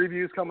a few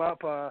previews come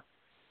up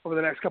over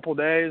the next couple of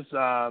days.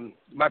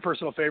 My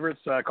personal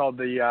favorite's called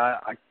the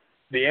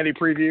Andy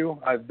Preview.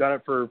 I've done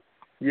it for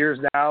years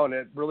now, and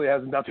it really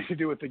has nothing to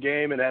do with the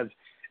game. It has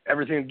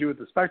everything to do with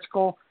the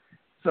spectacle.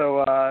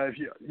 So if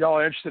y'all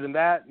are interested in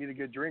that, need a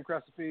good drink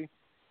recipe,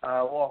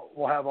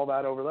 we'll have all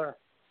that over there.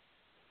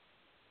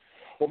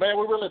 Well, man,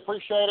 we really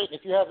appreciate it.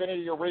 If you have any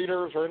of your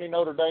readers or any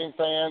Notre Dame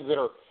fans that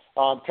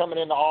are coming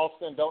into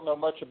Austin, don't know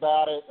much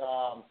about it,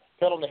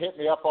 tell them to hit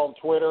me up on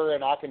Twitter,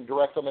 and I can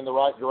direct them in the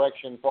right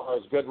direction as far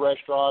as good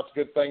restaurants,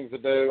 good things to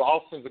do.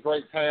 Austin's a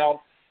great town.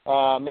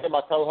 Me and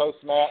my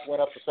co-host, Matt,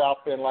 went up to South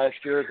Bend last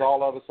year, as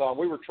all of us.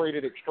 We were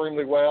treated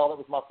extremely well. It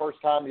was my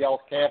first time to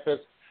y'all's campus.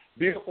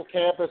 Beautiful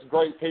campus,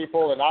 great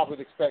people, and I would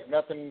expect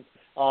nothing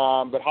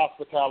but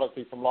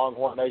hospitality from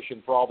Longhorn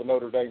Nation for all the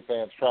Notre Dame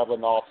fans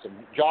traveling to Austin.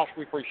 Josh,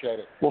 we appreciate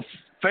it. Well,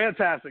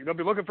 fantastic. They'll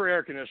be looking for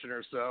air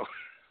conditioners, so.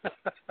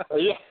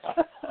 Yeah,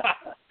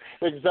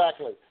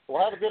 exactly.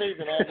 Well, have a good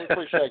evening, man. We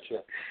appreciate you.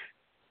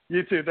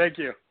 You too. Thank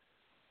you.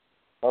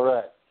 All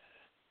right.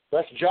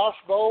 That's Josh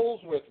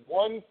Bowles with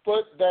One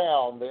Foot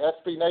Down, the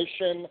SB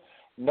Nation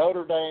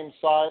Notre Dame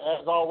site.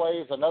 As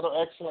always, another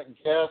excellent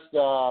guest,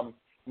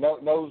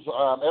 knows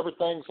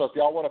everything. So if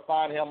y'all want to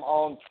find him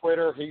on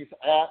Twitter, he's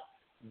at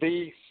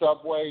the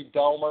Subway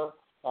Domer.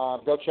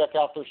 Go check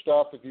out their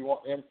stuff if you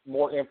want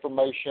more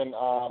information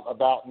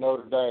about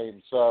Notre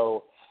Dame.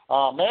 So,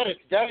 man,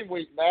 it's game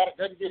week, Matt. It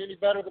doesn't get any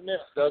better than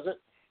this, does it?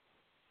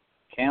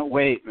 Can't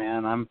wait,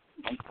 man. I'm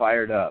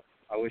fired up.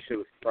 I wish it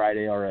was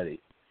Friday already,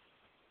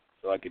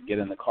 so I could get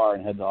in the car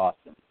and head to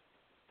Austin.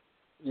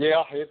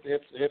 Yeah,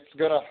 it's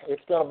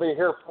gonna be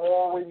here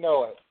before we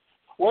know it.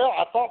 Well,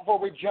 I thought before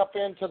we jump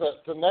into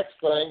the next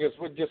thing is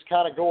we'd just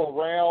kind of go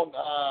around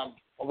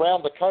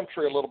the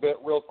country a little bit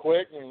real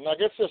quick, and I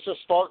guess let's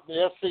just start in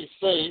the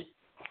SEC.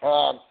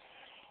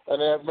 And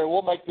then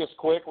we'll make this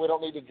quick. We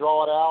don't need to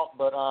draw it out,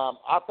 but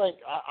I think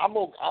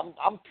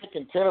I'm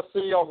picking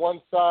Tennessee on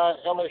one side,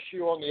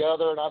 LSU on the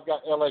other, and I've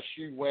got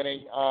LSU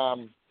winning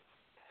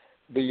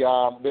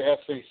the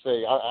SEC.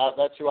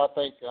 That's who I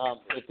think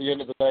at the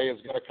end of the day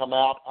is going to come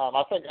out.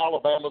 I think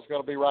Alabama's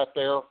going to be right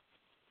there.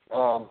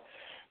 But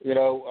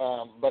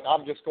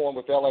I'm just going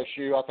with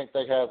LSU. I think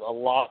they have a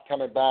lot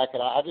coming back,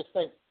 and I just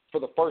think for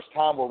the first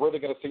time we're really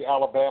going to see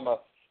Alabama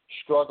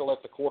struggle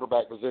at the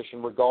quarterback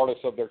position regardless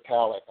of their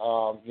talent.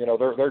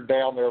 They're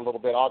down there a little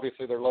bit.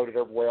 Obviously, they're loaded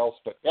everywhere else,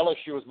 but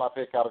LSU is my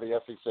pick out of the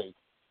SEC.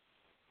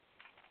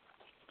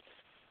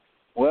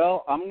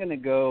 Well, I'm going to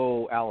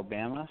go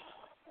Alabama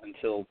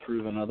until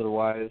proven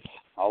otherwise.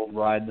 I'll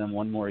ride them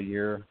one more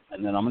year,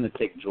 and then I'm going to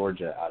take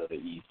Georgia out of the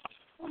East.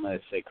 I'm going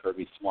to say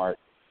Kirby Smart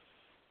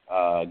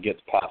gets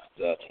past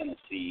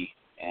Tennessee,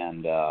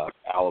 and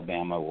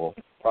Alabama will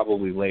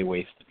probably lay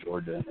waste to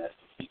Georgia in the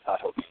SEC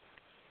title.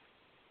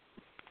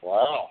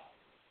 Wow,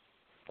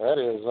 that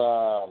is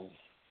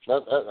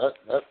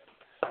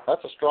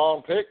that's a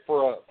strong pick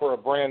for a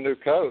brand new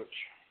coach.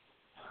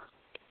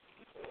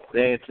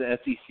 It's the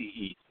SEC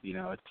East.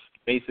 It's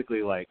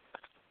basically like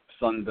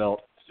Sun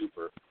Belt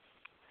Super.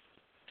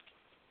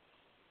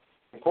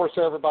 Of course,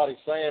 everybody's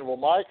saying, "Well,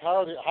 Mike,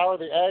 how are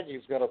the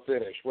Aggies going to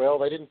finish?" Well,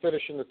 they didn't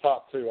finish in the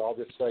top two. I'll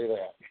just say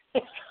that.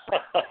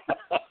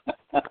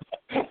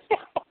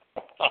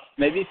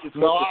 Maybe if you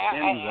flip no, the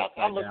standings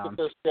upside I looked down. at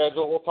their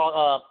schedule. We'll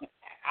talk.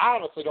 I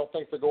honestly don't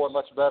think they're going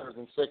much better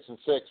than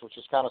 6-6, which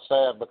is kind of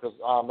sad because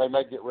they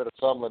may get rid of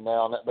Sumlin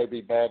now, and that may be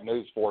bad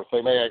news for us.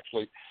 They may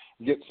actually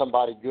get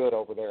somebody good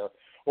over there.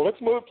 Well, let's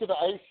move to the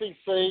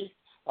ACC.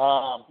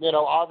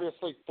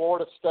 Obviously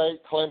Florida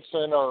State,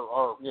 Clemson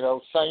are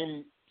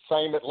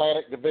same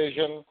Atlantic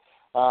division.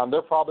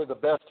 They're probably the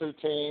best two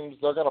teams.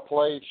 They're going to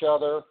play each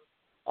other.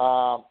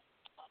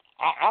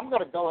 I'm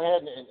going to go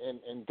ahead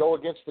and go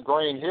against the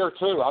grain here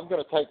too. I'm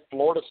going to take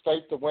Florida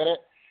State to win it.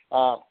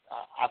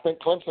 I think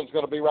Clemson's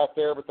going to be right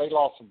there, but they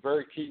lost some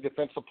very key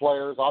defensive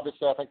players.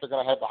 Obviously, I think they're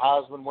going to have the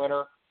Heisman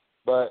winner,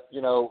 but,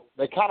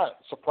 they kind of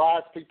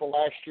surprised people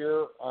last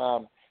year.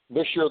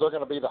 This year they're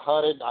going to be the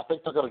hunted. I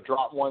think they're going to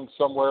drop one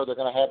somewhere. They're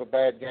going to have a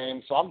bad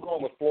game. So I'm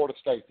going with Florida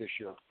State this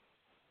year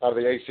out of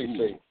the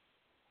ACC.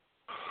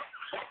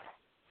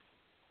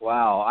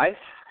 Wow. I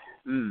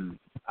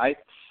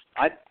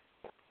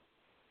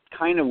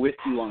kind of with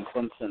you on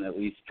Clemson at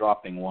least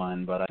dropping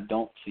one, but I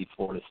don't see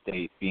Florida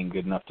State being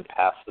good enough to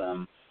pass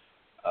them.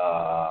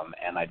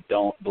 And I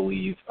don't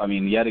believe,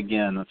 yet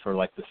again, for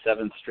like the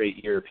seventh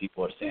straight year,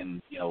 people are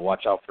saying,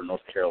 watch out for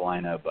North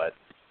Carolina, but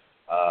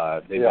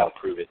they've got to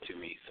prove it to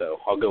me. So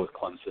I'll go with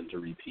Clemson to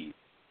repeat.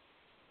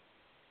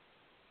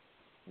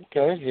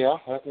 Okay, yeah.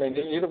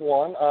 Either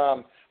one.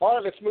 All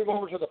right, let's move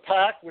over to the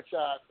PAC, which,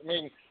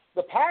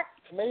 the PAC,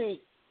 to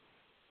me,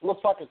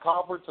 looks like a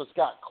conference that's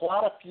got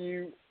quite a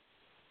few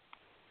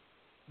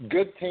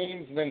good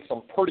teams and then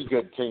some pretty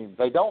good teams.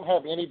 They don't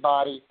have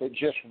anybody that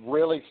just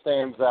really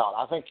stands out.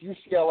 I think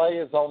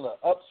UCLA is on the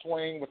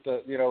upswing with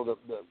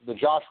the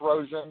Josh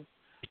Rosen.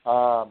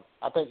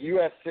 I think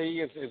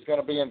USC is going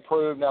to be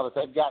improved now that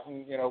they've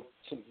gotten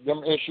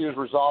some issues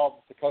resolved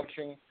with the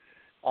coaching,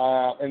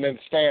 and then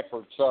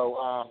Stanford.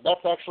 So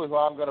that's actually who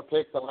I'm going to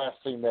pick, the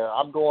last team there.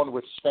 I'm going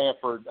with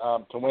Stanford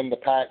to win the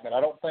PAC, but I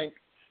don't think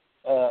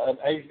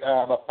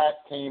a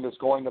PAC team is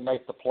going to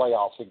make the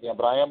playoffs again.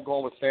 But I am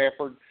going with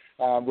Stanford.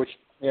 Which,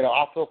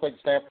 I still think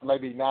Stanford may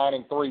be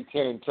 9-3,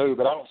 10-2,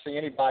 but I don't see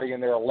anybody in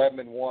there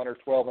 11-1 or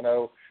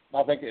 12-0.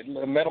 I think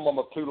a minimum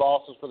of 2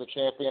 losses for the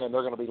champion, and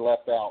they're going to be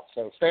left out.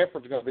 So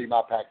Stanford's going to be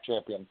my PAC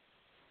champion.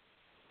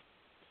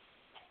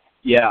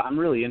 Yeah, I'm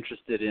really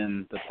interested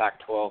in the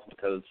Pac-12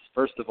 because,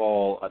 first of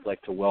all, I'd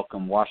like to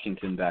welcome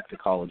Washington back to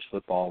college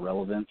football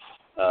relevance.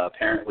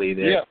 Apparently,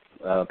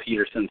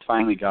 Peterson's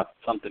finally got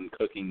something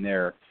cooking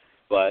there,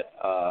 but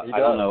I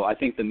don't know. I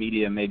think the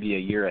media may be a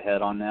year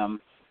ahead on them.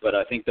 But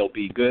I think they'll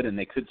be good, and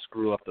they could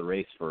screw up the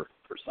race for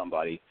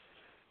somebody.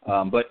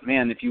 But,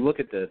 man, if you look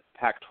at the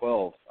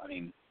Pac-12, I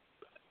mean,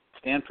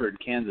 Stanford,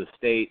 Kansas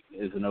State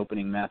is an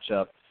opening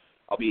matchup.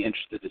 I'll be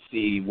interested to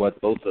see what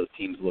both those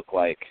teams look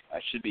like.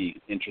 It should be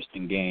an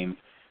interesting game.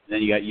 And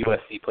then you got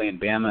USC playing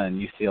Bama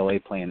and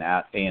UCLA playing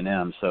at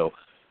A&M. So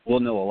we'll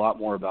know a lot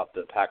more about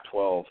the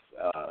Pac-12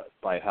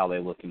 by how they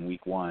look in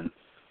week one.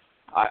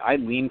 I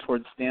lean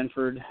towards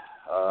Stanford.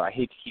 I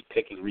hate to keep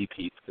picking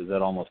repeats because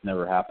that almost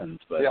never happens,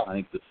 but I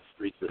think this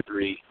is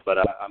 3-3. But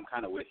I'm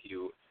kind of with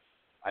you.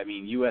 I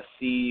mean,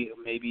 USC,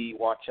 maybe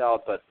watch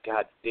out, but,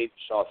 God, Dave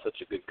Shaw is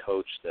such a good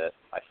coach that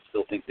I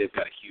still think they've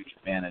got a huge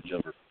advantage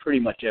over pretty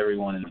much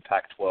everyone in the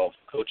Pac-12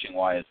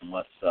 coaching-wise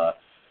unless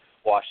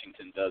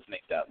Washington does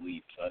make that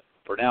leap. But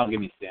for now, give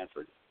me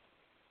Stanford.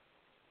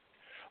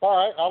 All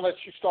right, I'll let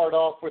you start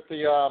off with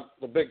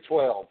the Big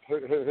 12.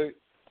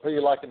 Who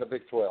you like in the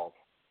Big 12?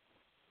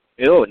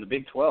 Oh, in the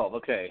Big 12,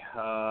 okay.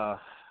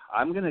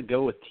 I'm going to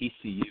go with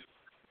TCU.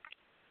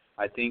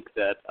 I think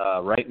that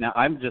right now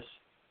I'm just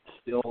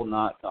still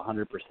not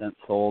 100%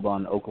 sold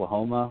on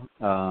Oklahoma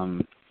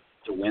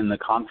to win the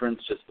conference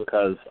just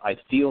because I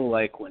feel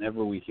like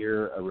whenever we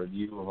hear a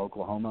review of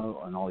Oklahoma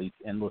on all these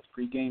endless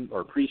pregame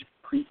or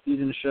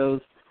preseason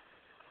shows,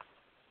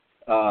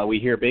 we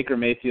hear Baker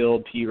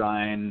Mayfield, P.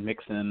 Ryan,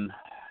 Mixon.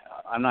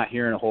 I'm not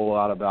hearing a whole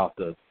lot about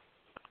the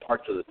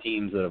parts of the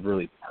teams that have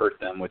really hurt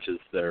them, which is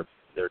their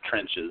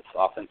trenches,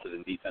 offensive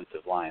and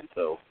defensive line.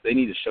 So they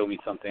need to show me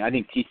something. I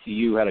think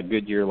TCU had a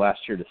good year last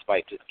year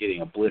despite just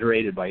getting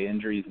obliterated by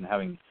injuries and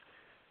having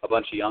a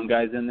bunch of young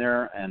guys in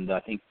there. And I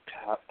think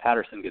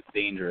Patterson gets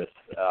dangerous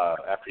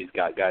after he's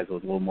got guys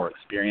with a little more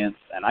experience.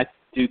 And I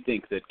do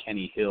think that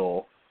Kenny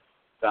Hill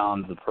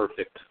found the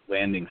perfect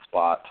landing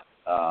spot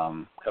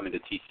coming to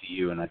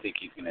TCU, and I think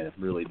he's going to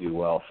really do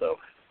well. So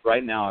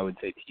right now I would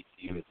say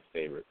TCU is the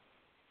favorite.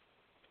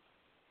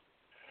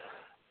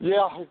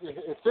 Yeah,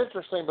 it's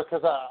interesting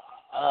because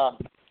I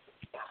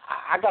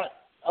got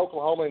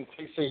Oklahoma and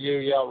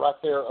TCU, right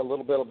there a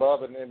little bit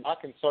above, and my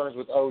concerns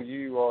with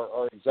OU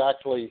are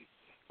exactly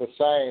the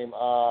same.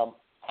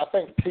 I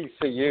think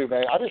TCU,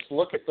 man, I just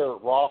look at their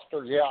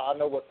roster. Yeah, I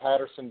know what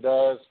Patterson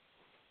does,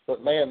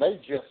 but, man, they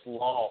just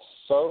lost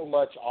so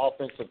much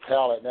offensive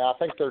talent. Now, I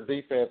think their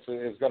defense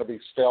is going to be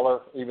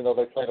stellar, even though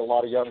they played a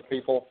lot of young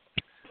people,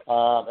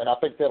 and I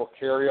think that'll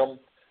carry them.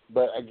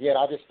 But again,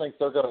 I just think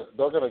they're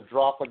gonna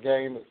drop a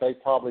game that they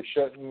probably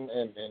shouldn't,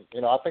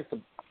 and I think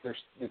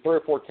there's the 3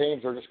 or 4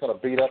 teams are just going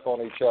to beat up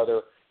on each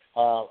other.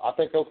 I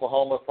think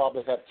Oklahoma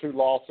probably have 2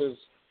 losses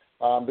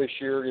this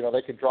year.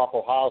 They could drop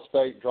Ohio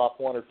State, drop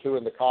 1 or 2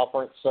 in the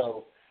conference.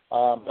 So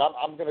I'm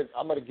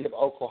gonna give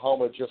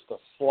Oklahoma just a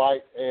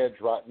slight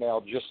edge right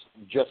now,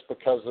 just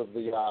because of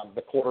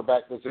the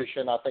quarterback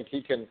position. I think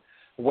he can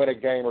win a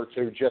game or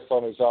 2 just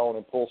on his own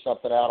and pull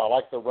something out. I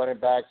like their running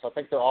backs. I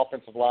think their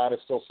offensive line is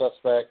still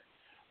suspect.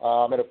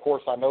 And, of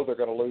course, I know they're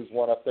going to lose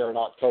one up there in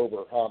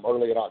October,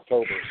 early in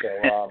October.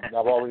 So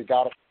I've already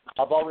got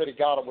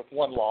them with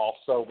 1 loss.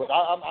 So, but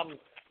I'm at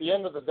the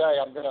end of the day,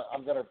 I'm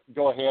gonna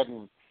go ahead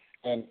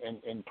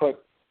and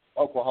put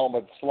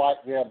Oklahoma slight.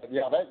 Yeah, but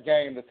yeah, that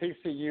game, the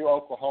TCU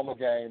Oklahoma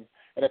game,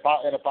 and if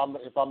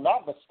I'm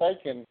not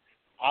mistaken,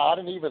 I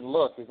didn't even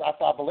look.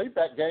 I believe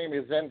that game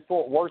is in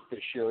Fort Worth this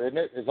year, isn't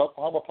it? Is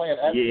Oklahoma playing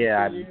at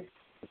TCU?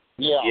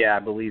 Yeah, I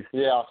believe.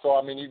 Yeah, so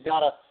I mean, you've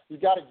got to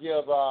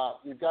give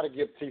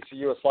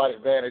TCU a slight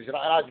advantage, and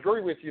I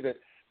agree with you that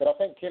I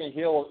think Kenny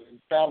Hill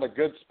found a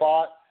good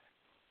spot.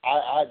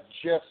 I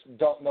just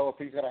don't know if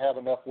he's going to have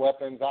enough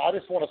weapons. I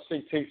just want to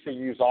see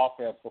TCU's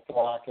offense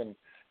before I can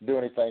do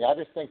anything. I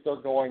just think they're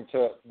going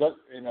to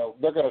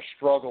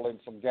struggle in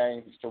some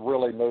games to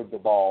really move the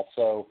ball.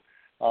 So.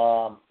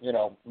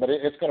 But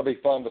it's going to be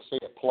fun to see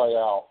it play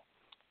out.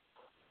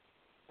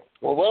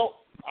 Well,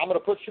 I'm going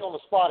to put you on the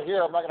spot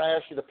here. I'm not going to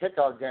ask you to pick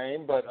our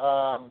game, but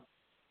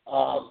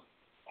how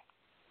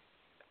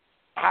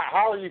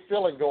are you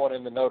feeling going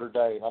into Notre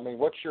Dame? I mean,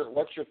 what's your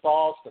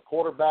thoughts? The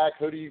quarterback,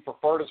 who do you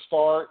prefer to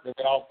start? And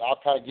then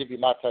I'll kind of give you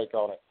my take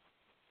on it.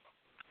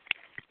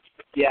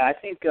 Yeah, I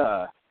think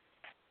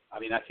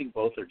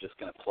both are just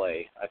going to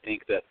play. I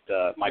think that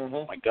my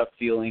gut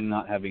feeling,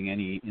 not having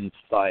any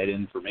inside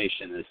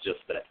information, is just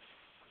that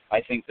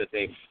I think that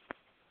they've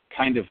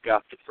kind of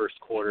got the first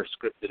quarter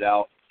scripted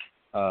out.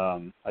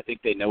 I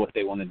think they know what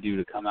they want to do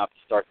to come out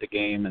to start the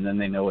game, and then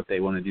they know what they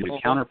want to do to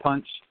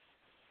counterpunch,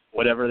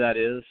 whatever that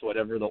is,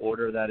 whatever the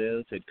order that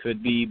is. It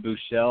could be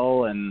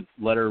Buechele and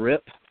let her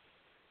rip,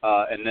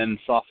 and then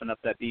soften up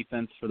that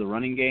defense for the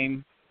running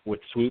game with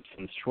swoops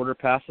and shorter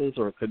passes,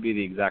 or it could be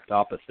the exact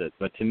opposite.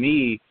 But to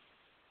me,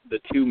 the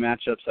 2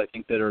 matchups I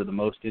think that are the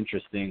most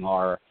interesting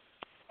are,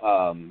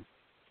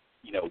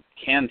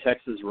 can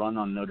Texas run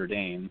on Notre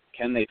Dame?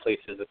 Can they play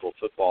physical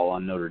football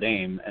on Notre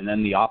Dame? And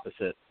then the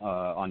opposite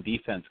on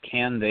defense.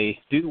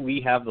 Do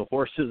we have the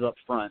horses up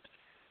front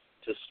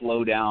to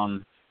slow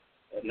down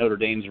Notre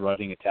Dame's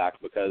running attack?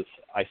 Because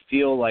I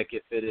feel like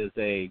if it is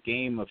a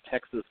game of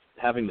Texas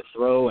having to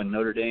throw and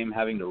Notre Dame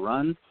having to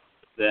run,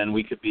 then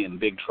we could be in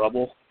big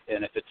trouble.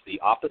 And if it's the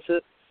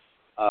opposite,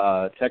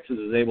 Texas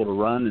is able to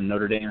run and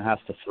Notre Dame has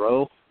to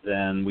throw,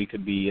 then we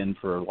could be in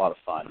for a lot of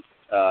fun.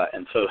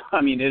 And so,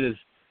 I mean, it is.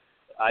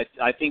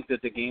 I think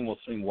that the game will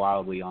swing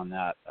wildly on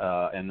that,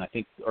 and I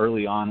think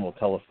early on will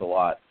tell us a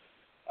lot.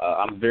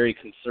 I'm very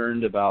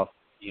concerned about,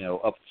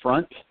 up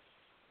front,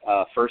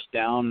 first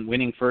down,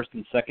 winning first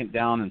and second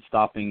down and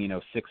stopping,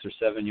 6 or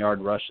 7 yard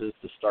rushes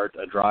to start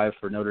a drive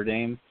for Notre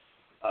Dame.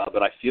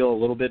 But I feel a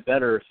little bit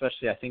better,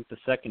 especially I think the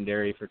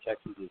secondary for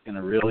Texas is going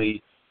to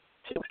really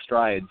take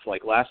strides.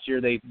 Like last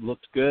year they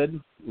looked good.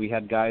 We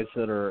had guys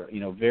that are,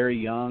 very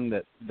young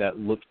that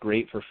looked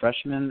great for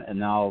freshmen. And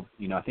now,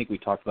 I think we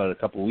talked about it a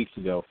couple of weeks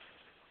ago.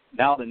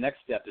 Now the next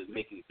step is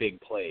making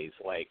big plays,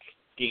 like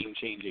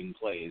game-changing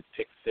plays,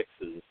 pick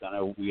sixes. I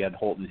know we had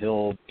Holton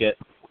Hill get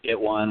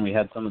one. We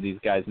had some of these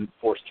guys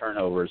force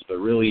turnovers, but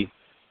really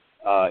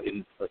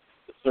in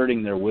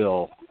asserting their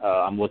will,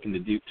 I'm looking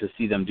to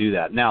see them do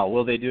that. Now,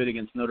 will they do it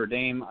against Notre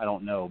Dame? I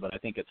don't know, but I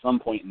think at some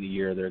point in the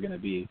year they're going to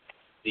be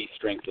the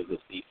strength of this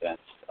defense.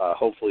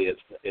 Hopefully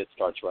it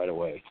starts right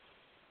away.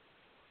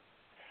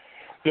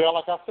 Yeah,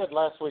 like I said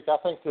last week, I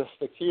think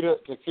the key to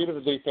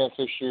the defense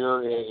this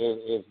year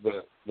is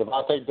the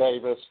Devontae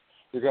Davis.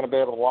 You're going to be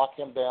able to lock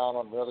him down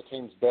on the other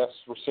team's best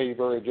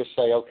receiver and just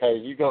say, okay,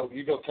 you go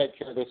take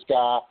care of this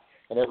guy,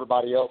 and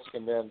everybody else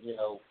can then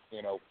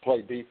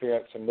play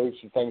defense and move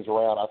some things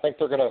around. I think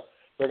they're going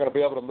to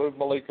be able to move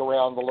Malik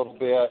around a little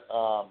bit.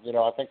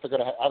 I think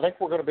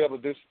we're going to be able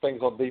to do some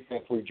things on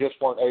defense we just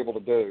weren't able to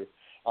do.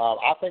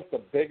 I think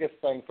the biggest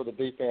thing for the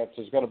defense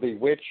is going to be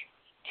which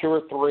 2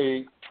 or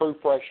 3 true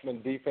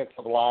freshman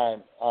defensive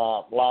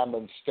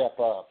linemen step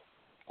up.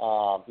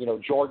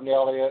 Jordan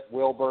Elliott,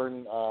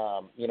 Wilburn,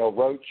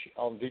 Roach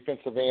on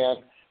defensive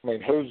end. I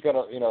mean, who's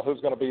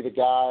gonna be the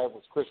guy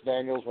with Chris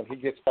Daniels when he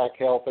gets back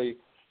healthy?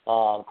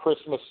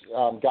 Christmas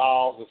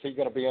Giles, is he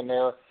going to be in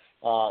there?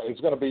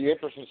 It's going to be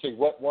interesting to see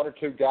what 1 or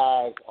 2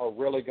 guys are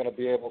really going to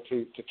be able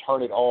to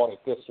turn it on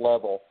at this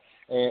level.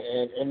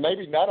 And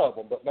maybe none of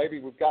them, but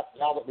maybe we've got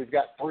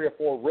 3 or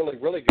 4 really,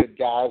 really good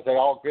guys. They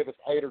all give us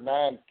 8 or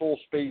 9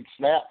 full-speed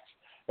snaps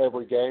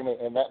every game,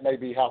 and that may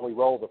be how we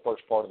roll the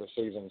first part of the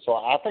season. So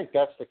I think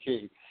that's the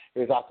key,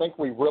 is I think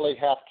we really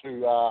have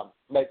to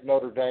make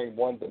Notre Dame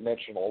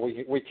one-dimensional.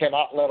 We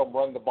cannot let them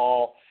run the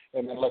ball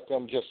and then let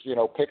them just,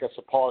 pick us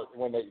apart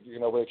when they,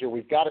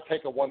 we've got to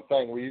take a one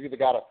thing. We either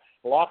got to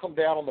lock them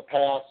down on the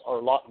pass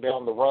or lock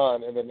down the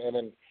run and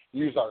then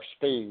use our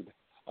speed.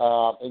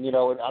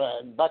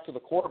 And back to the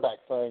quarterback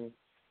thing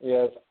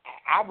is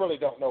I really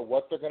don't know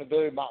what they're going to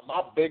do.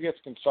 My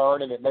biggest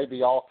concern, and it may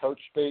be all coach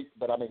speak,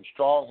 but I mean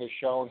Strong has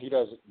shown he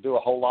doesn't do a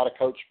whole lot of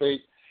coach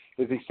speak,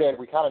 is he said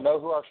we kind of know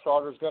who our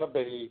starter is going to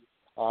be,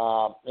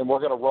 and we're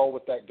going to roll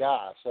with that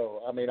guy.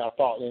 So, I mean, I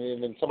thought,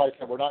 and then somebody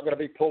said we're not going to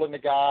be pulling the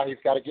guy. He's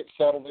got to get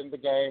settled in the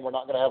game. We're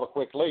not going to have a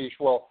quick leash.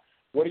 Well,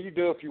 what do you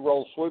do if you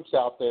roll Swoops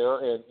out there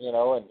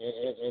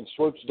and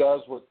Swoops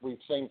does what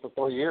we've seen for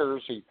 3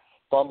 years? He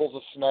fumbles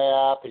a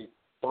snap, he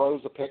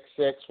throws a pick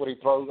six when he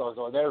throws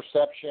or an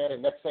interception,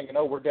 and next thing you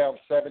know, we're down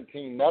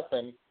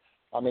 17-0.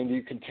 I mean, do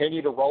you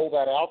continue to roll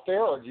that out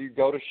there, or do you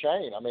go to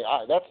Shane? I mean,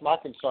 that's my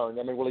concern.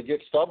 I mean, will he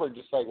get stubborn and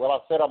just say, well, I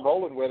said I'm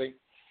rolling with him?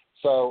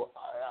 So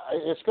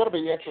it's going to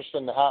be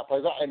interesting to how it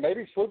plays out. And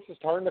maybe Swoops has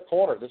turned the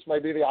corner. This may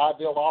be the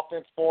ideal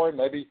offense for him.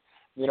 Maybe,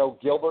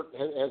 Gilbert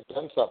has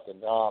done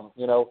something.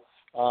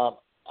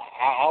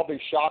 I'll be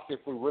shocked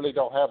if we really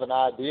don't have an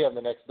idea in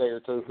the next day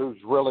or two who's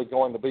really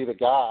going to be the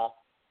guy.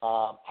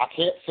 I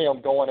can't see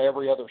them going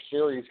every other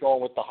series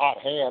going with the hot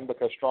hand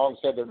because Strong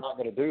said they're not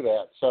going to do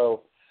that.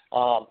 So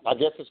I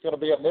guess it's going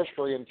to be a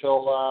mystery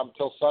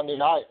until Sunday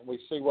night and we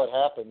see what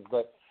happens.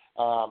 But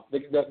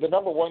the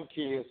number one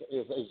key is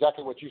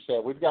exactly what you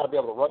said. We've got to be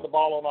able to run the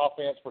ball on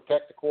offense,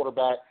 protect the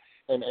quarterback,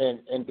 and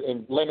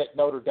limit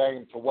Notre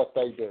Dame to what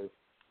they do.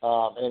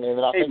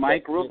 And I think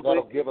Mike,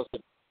 that'll give us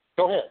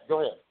Go ahead.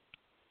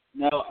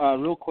 No,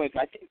 real quick,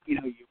 I think, you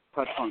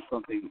touched on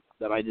something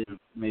that I didn't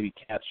maybe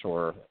catch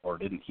or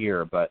didn't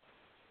hear, but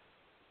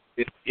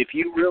if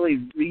you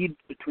really read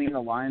between the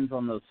lines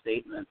on those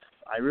statements,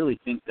 I really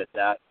think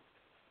that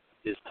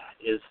is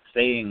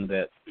saying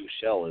that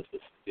Buechele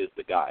is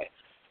the guy.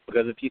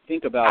 Because if you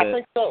think about I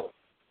think so.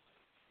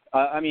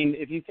 I mean,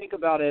 if you think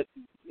about it,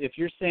 if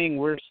you're saying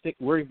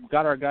we've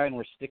got our guy and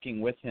we're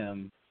sticking with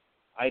him,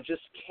 I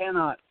just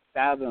cannot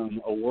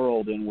fathom a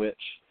world in which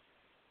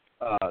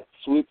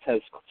Swoops has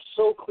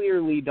so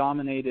clearly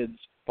dominated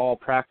fall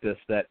practice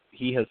that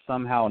he has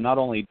somehow not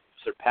only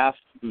surpassed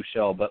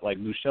Buechele, but like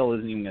Buechele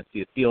isn't even going to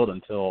see a field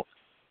until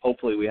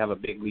hopefully we have a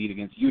big lead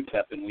against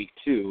UTEP in week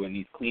 2 and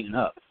he's cleaning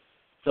up.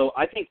 So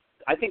I think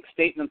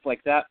statements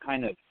like that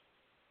kind of,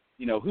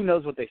 who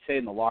knows what they say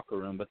in the locker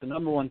room, but the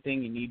number one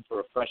thing you need for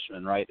a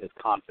freshman, right, is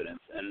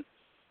confidence. And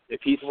if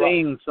he's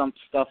saying some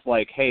stuff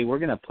like, hey, we're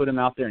going to put him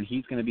out there and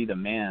he's going to be the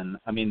man,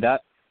 I mean,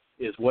 that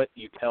is what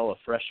you tell a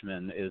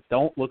freshman is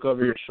don't look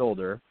over your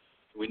shoulder.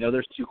 We know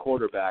there's 2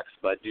 quarterbacks,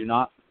 but do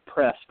not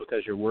press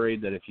because you're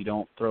worried that if you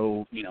don't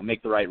throw,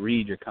 make the right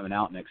read, you're coming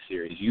out next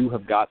series. You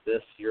have got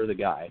this. You're the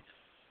guy.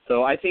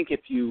 So I think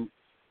if you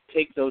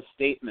take those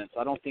statements,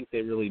 I don't think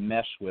they really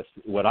mesh with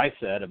what I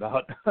said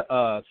about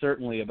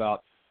certainly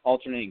about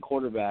alternating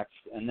quarterbacks.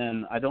 And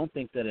then I don't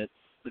think that it's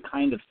the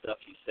kind of stuff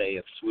you say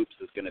if Swoops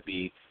is going to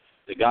be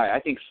the guy. I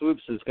think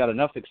Swoops has got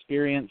enough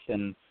experience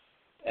and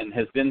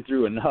has been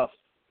through enough.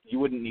 You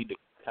wouldn't need to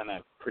kind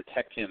of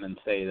protect him and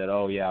say that,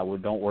 oh yeah, well,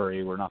 don't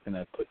worry, we're not going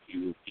to put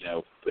you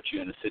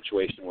in a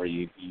situation where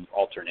you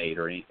alternate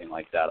or anything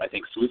like that. I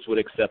think Swoops would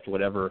accept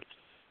whatever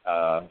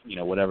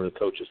whatever the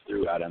coaches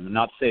threw at him. And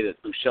not to say that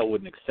Buechele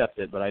wouldn't accept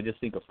it, but I just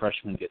think a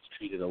freshman gets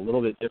treated a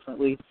little bit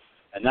differently,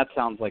 and that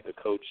sounds like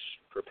a coach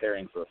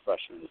preparing for a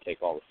freshman to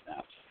take all the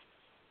snaps.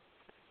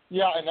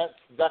 Yeah, and that's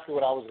exactly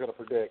what I was going to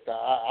predict.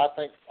 I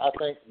think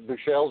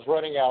Buechele's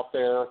running out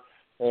there,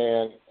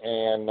 and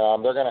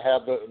they're going to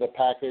have the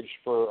package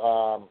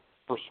for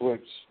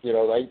Swoops, the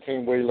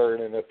 18-wheeler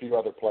and a few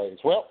other plays.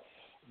 Well,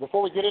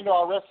 before we get into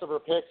our rest of our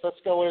picks, let's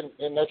go in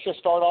and let's just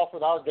start off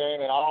with our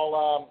game, and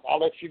I'll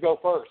let you go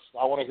first.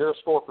 I want to hear a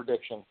score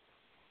prediction.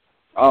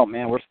 Oh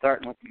man, we're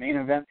starting with the main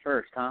event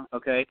first, huh?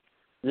 Okay.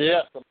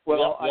 Yeah.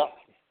 Well, yep.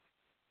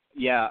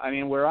 Yeah, I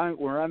mean where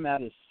I'm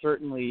at is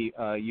certainly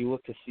you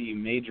look to see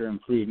major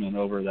improvement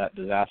over that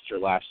disaster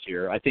last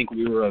year. I think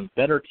we were a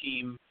better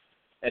team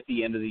at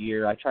the end of the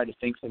year. I tried to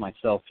think to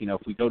myself,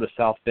 if we go to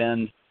South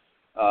Bend,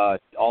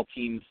 all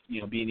teams,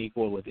 being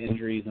equal with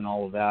injuries and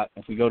all of that.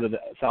 If we go to the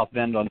South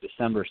Bend on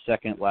December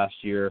 2nd last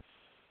year,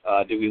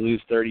 do we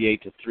lose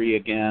 38-3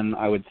 again?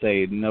 I would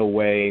say no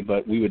way,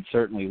 but we would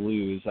certainly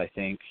lose, I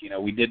think.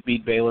 We did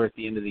beat Baylor at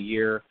the end of the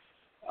year,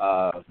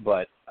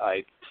 but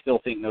I still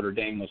think Notre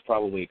Dame was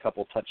probably a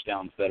couple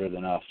touchdowns better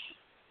than us,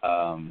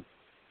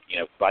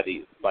 by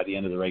the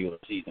end of the regular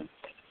season.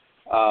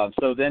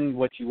 So then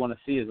what you want to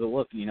see is a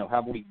look,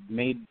 have we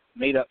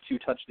made up 2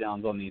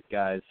 touchdowns on these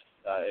guys,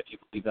 if you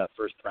believe that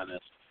first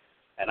premise.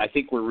 And I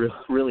think we're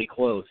really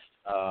close,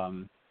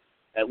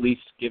 at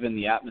least given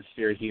the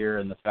atmosphere here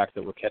and the fact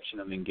that we're catching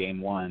them in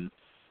game 1.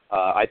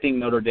 I think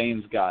Notre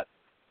Dame's got,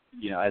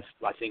 as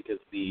I think as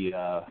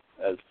the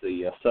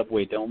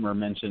Subway Domer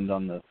mentioned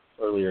on the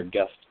earlier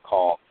guest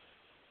call,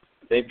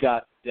 they've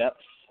got depth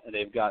and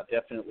they've got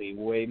definitely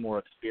way more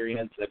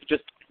experience.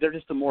 They're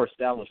just a more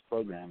established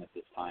program at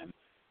this time.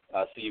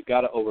 So you've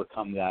got to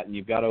overcome that, and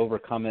you've got to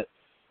overcome it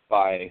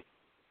by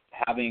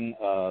having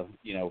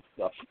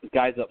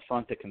guys up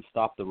front that can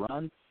stop the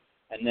run,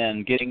 and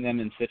then getting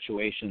them in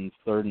situations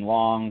 3rd and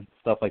long,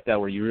 stuff like that,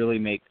 where you really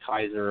make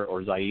Kaiser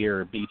or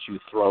Zaire beat you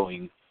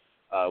throwing,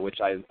 which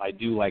I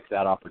do like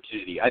that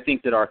opportunity. I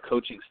think that our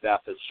coaching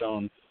staff has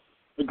shown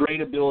a great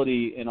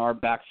ability in our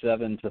back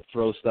 7 to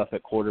throw stuff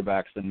at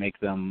quarterbacks and make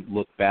them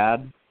look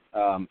bad.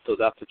 So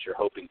that's what you're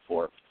hoping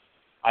for.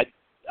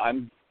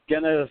 I'm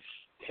going to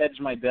hedge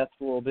my bets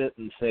a little bit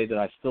and say that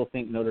I still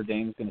think Notre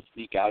Dame's going to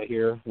sneak out of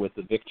here with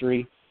the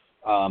victory,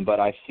 but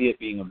I see it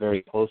being a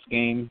very close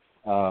game.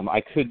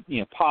 I could,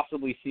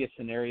 possibly see a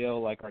scenario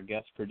like our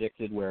guest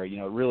predicted where,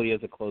 it really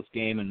is a close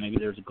game and maybe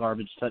there's a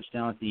garbage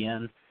touchdown at the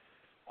end.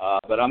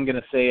 But I'm going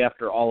to say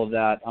after all of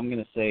that, I'm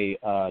going to say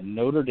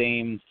Notre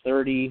Dame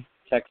 30,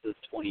 Texas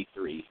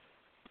 23.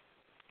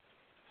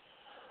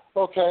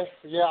 Okay.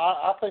 Yeah,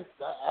 I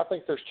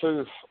think there's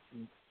 2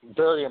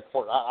 very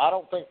important. I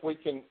don't think we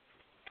can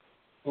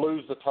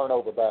lose the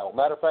turnover battle.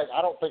 Matter of fact,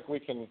 I don't think we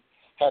can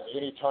have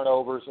any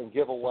turnovers and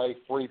give away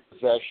free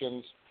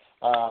possessions.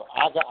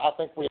 I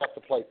think we have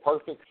to play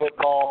perfect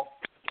football.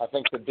 I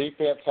think the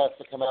defense has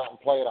to come out and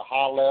play at a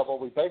high level.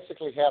 We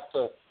basically have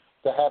to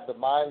have the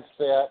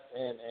mindset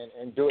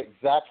and do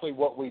exactly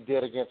what we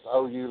did against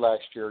OU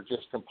last year.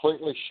 Just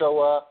completely show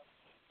up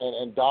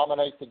and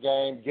dominate the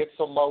game, get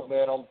some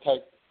momentum,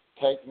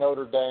 take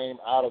Notre Dame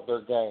out of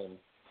their game.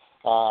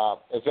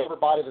 As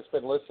everybody that's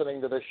been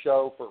listening to this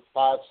show for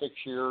 5-6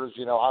 years,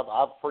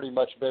 I've pretty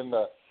much been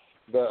the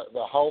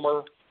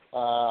homer.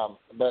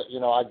 But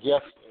I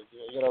guess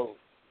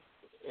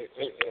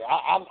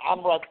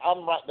I'm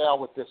right now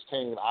with this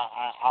team.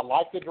 I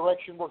like the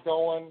direction we're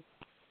going.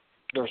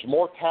 There's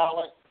more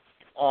talent,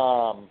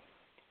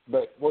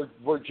 but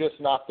we're just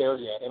not there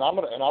yet. And I'm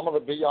gonna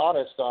be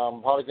honest.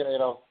 I'm probably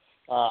gonna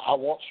I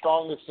want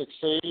Strong to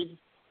succeed,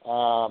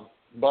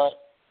 but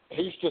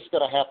he's just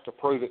going to have to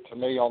prove it to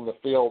me on the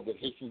field that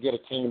he can get a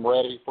team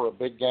ready for a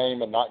big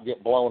game and not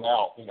get blown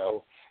out,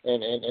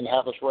 and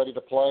have us ready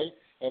to play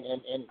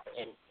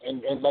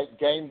and make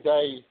game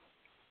day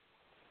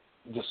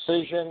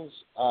decisions,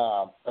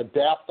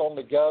 adapt on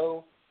the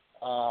go,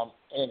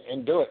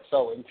 and do it.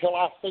 So until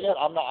I see it,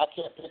 I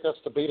can't pick us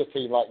to beat a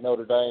team like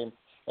Notre Dame.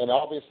 And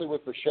obviously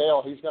with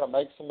Buechele, he's going to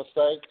make some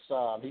mistakes.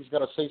 He's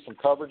going to see some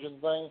coverage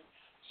and things.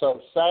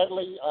 So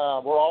sadly,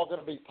 we're all going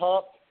to be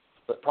pumped.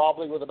 But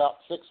probably with about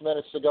 6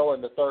 minutes to go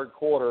in the 3rd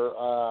quarter,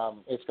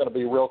 it's going to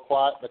be real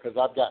quiet because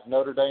I've got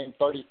Notre Dame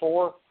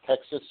 34,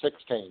 Texas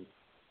 16.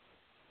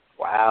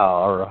 Wow!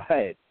 All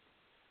right.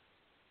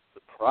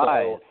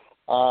 Surprise.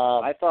 So,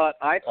 I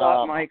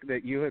thought, Mike,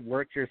 that you had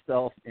worked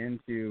yourself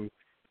into.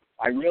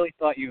 I really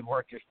thought you had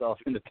worked yourself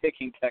into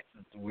picking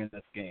Texas to win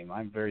this game.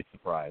 I'm very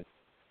surprised.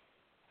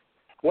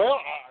 Well,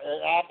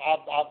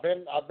 I've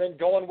been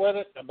going with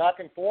it back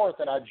and forth,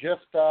 and I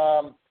just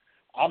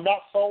I'm not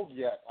sold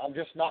yet. I'm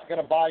just not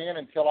going to buy in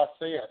until I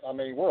see it. I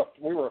mean,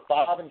 we were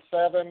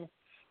 5-7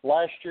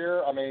 last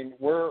year. I mean,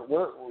 we're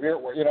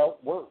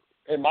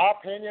in my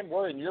opinion,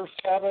 we're in year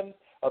 7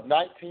 of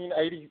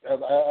 1980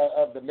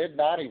 of the mid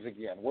 90s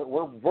again.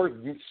 We're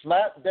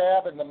smack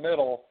dab in the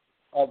middle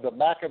of the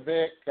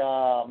Makovic,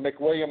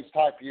 McWilliams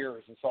type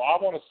years, and so I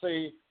want to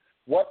see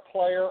what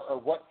player or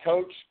what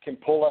coach can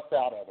pull us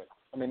out of it.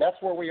 I mean,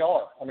 that's where we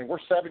are. I mean, we're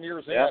 7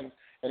 years in.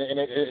 And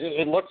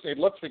it looks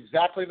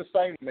exactly the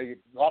same to me.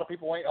 A lot of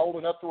people ain't old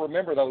enough to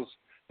remember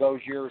those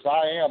years.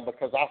 I am,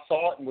 because I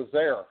saw it and was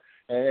there,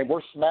 and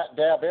we're smack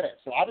dab in it.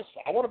 So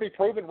I want to be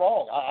proven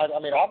wrong.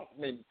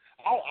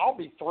 I'll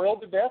be thrilled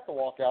to death to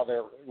walk out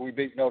there. We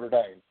beat Notre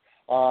Dame.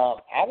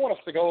 I want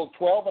us to go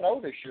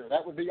 12-0 this year.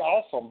 That would be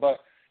awesome. But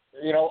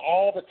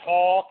all the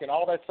talk and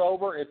all that's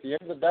over. At the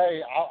end of the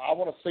day, I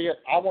want to see it.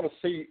 I want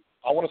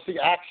to see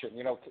action.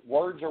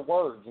 Words are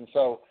words, and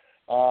so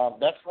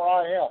that's where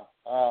I am.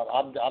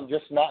 I'm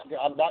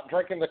not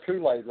drinking the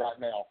Kool-Aid right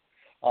now.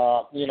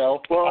 Well,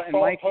 and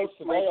Mike,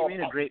 you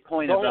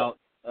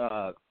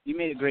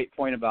made a great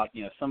point about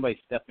somebody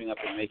stepping up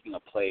and making a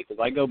play. Because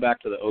I go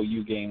back to the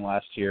OU game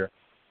last year,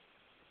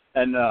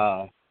 and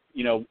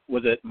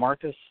was it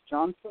Marcus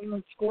Johnson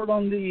that scored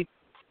on the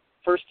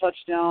first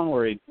touchdown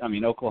where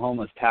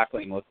Oklahoma's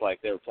tackling looked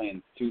like they were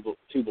playing two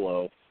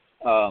below.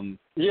 But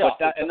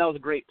that was a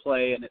great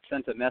play, and it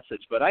sent a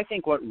message. But I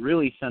think what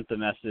really sent the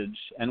message,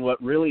 and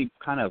what really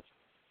kind of,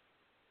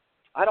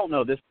 I don't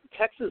know, this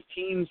Texas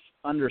teams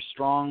under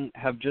Strong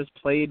have just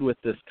played with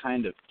this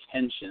kind of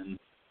tension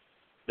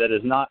that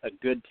is not a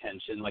good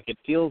tension. Like, it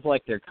feels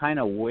like they're kind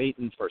of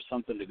waiting for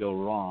something to go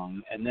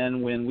wrong. And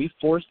then when we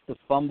forced the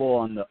fumble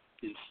on the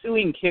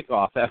ensuing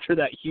kickoff after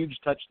that huge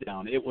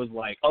touchdown, it was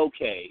like,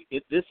 okay,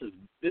 this is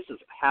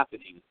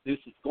happening. This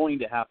is going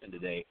to happen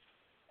today.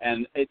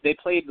 And they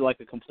played like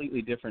a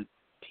completely different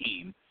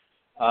team.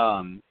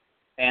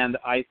 And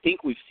I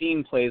think we've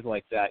seen plays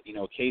like that,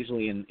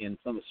 occasionally in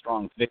some of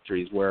Strong's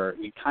victories where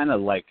we kind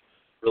of like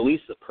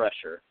release the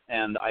pressure.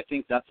 And I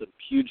think that's a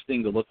huge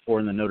thing to look for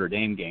in the Notre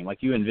Dame game.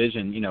 Like, you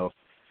envision,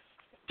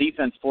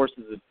 defense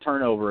forces a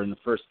turnover in the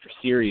first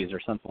series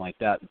or something like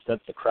that and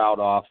sets the crowd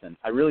off. And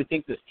I really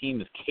think this team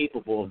is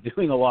capable of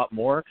doing a lot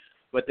more,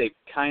 but they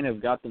kind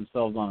of got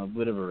themselves on a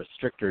bit of a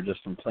restrictor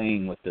just from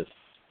playing with this,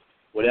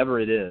 whatever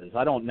it is.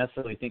 I don't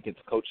necessarily think it's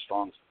Coach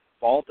Strong's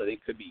fault. I think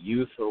it could be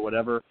youth or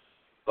whatever,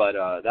 but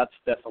that's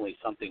definitely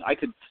something. I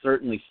could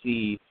certainly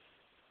see,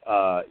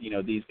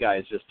 these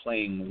guys just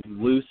playing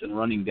loose and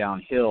running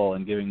downhill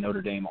and giving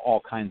Notre Dame all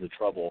kinds of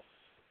trouble.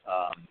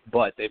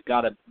 But they've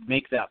got to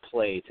make that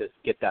play to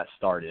get that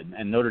started.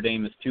 And Notre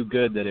Dame is too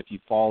good that if you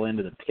fall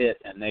into the pit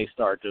and they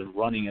start just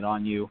running it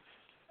on you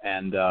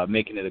and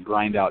making it a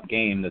grind-out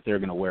game, that they're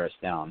going to wear us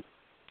down.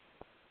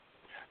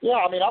 Yeah,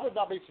 I would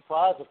not be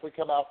surprised if we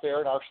come out there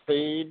and our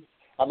speed.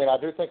 I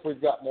do think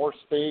we've got more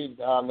speed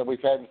than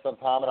we've had in some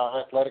time, and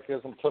our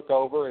athleticism took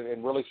over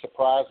and really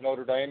surprised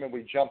Notre Dame, and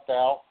we jumped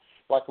out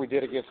like we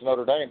did against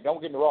Notre Dame. Don't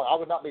get me wrong, I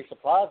would not be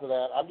surprised at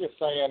that. I'm just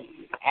saying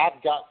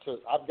I've got to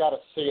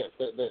see it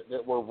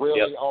that we're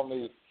really on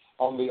the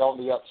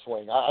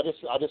upswing. I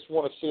just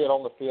want to see it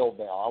on the field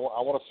now.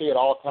 I want to see it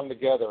all come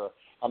together.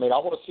 I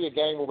want to see a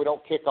game where we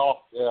don't kick off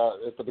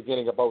at the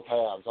beginning of both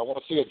halves. I want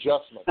to see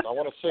adjustments. I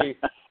want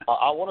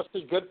to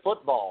see good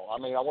football. I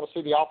want to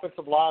see the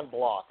offensive line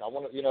block. I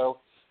want to,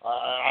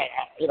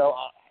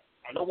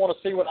 I don't want to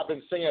see what I've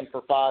been seeing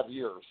for 5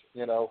 years.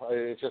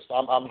 It's just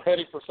I'm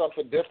ready for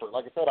something different.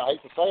 Like I said, I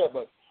hate to say it,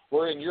 but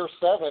we're in year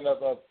 7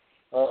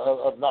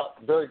 of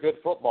not very good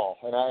football,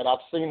 and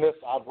I've seen this.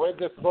 I've read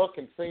this book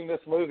and seen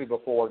this movie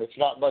before, and it's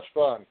not much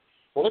fun.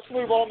 Well, let's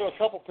move on to a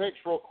couple picks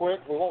real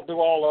quick. We won't do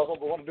all of them.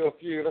 We want to do a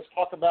few. Let's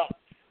talk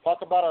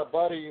about our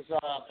buddies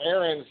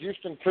Aaron's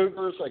Houston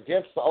Cougars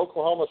against the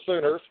Oklahoma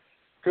Sooners.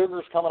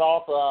 Cougars coming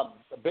off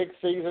a big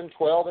season,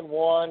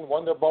 12-1,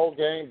 won their bowl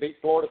game, beat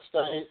Florida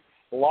State.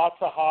 Lots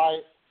of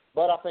hype,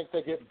 but I think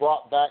they get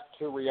brought back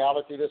to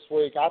reality this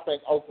week. I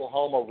think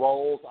Oklahoma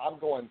rolls. I'm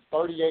going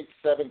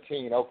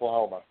 38-17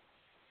 Oklahoma.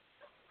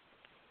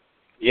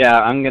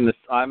 Yeah,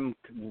 I'm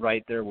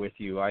right there with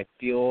you. I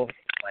feel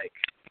like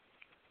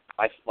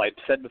I've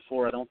said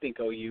before, I don't think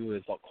OU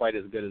is quite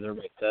as good as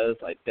everybody says.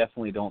 I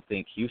definitely don't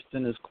think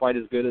Houston is quite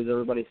as good as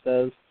everybody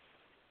says.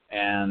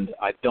 And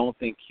I don't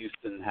think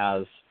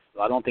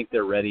I don't think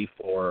they're ready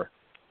for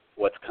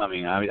what's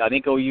coming. I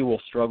think OU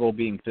will struggle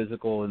being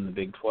physical in the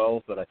Big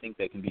 12, but I think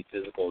they can be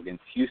physical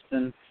against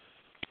Houston.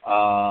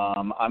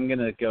 I'm going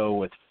to go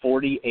with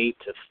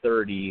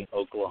 48-30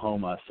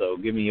 Oklahoma. So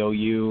give me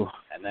OU,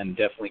 and then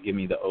definitely give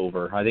me the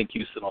over. I think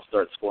Houston will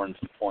start scoring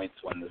some points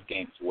when this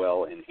game's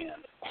well in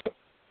hand.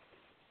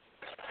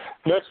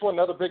 Next one,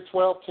 another Big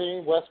 12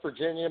 team, West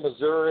Virginia,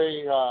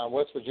 Missouri.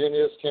 West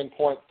Virginia is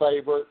 10-point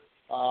favorite.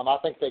 I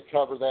think they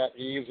cover that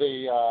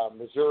easy.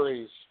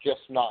 Missouri's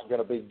just not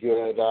going to be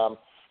good.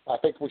 I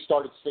think we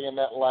started seeing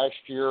that last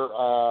year.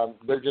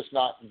 They're just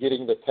not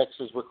getting the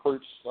Texas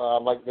recruits.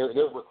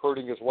 Their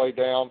recruiting is way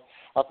down.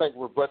 I think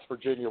West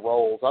Virginia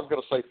rolls. I'm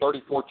going to say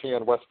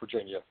 34-10 West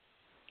Virginia.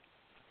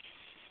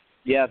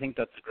 Yeah, I think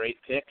that's a great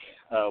pick.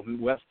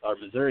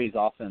 Missouri's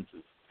offense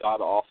is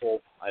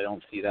god-awful. I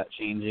don't see that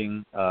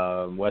changing.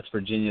 West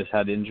Virginia's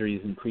had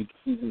injuries in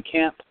preseason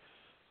camp,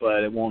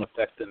 but it won't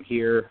affect them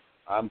here.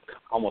 I'm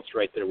almost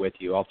right there with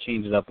you. I'll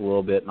change it up a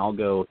little bit, and I'll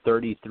go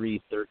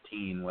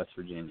 33-13 West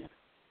Virginia.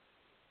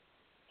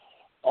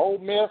 Ole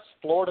Miss,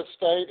 Florida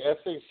State,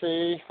 SEC,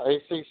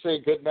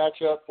 ACC, good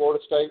matchup.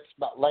 Florida State's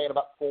laying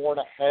about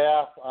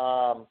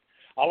 4.5.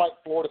 I like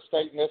Florida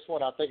State in this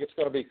one. I think it's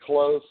going to be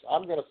close.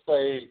 I'm going to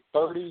say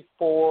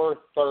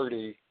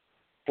 34-30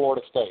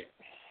 Florida State.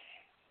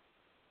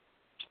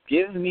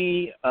 Give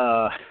me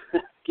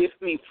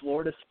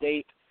Florida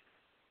State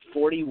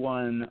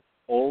 41,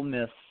 Ole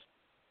Miss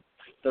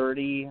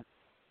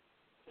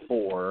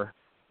 34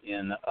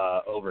 in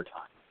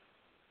overtime.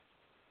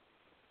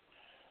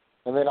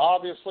 And then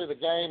obviously the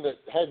game that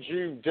had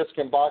you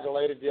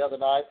discombobulated the other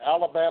night,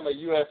 Alabama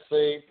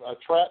USC, a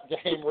trap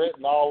game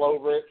written all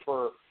over it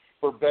for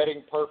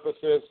betting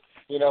purposes.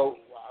 You know,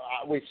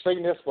 we've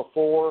seen this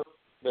before,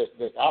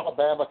 that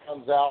Alabama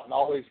comes out and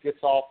always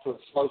gets off to a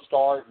slow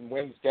start and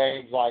wins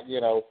games like,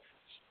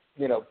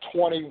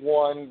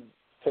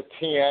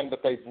 21-10,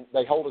 but they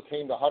hold a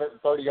team to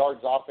 130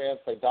 yards offense,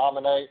 they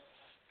dominate.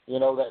 You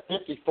know, that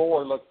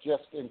 54 looked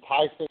just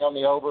enticing on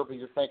the over, but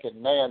you're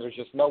thinking, man, there's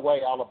just no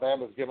way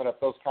Alabama's giving up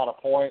those kind of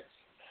points.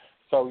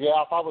 So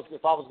yeah, if I was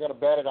going to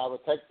bet it, I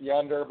would take the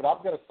under, but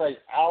I'm going to say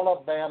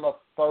Alabama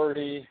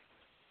 30.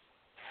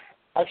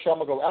 Actually, I'm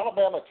going to go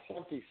Alabama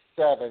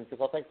 27 because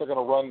I think they're going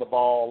to run the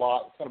ball a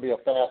lot. It's going to be a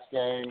fast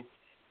game.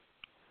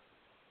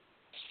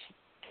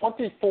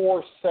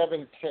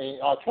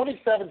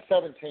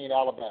 27-17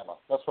 Alabama.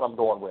 That's what I'm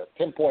going with.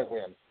 10-point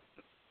win.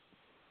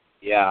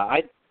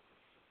 Yeah,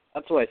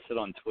 that's what I said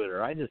on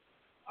Twitter. I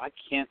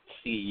can't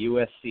see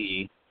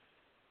USC,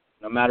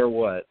 no matter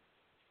what,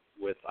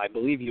 with I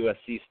believe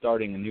USC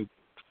starting a new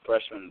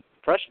freshman,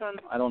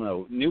 I don't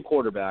know, new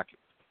quarterback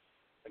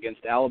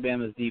against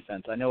Alabama's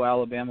defense. I know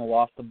Alabama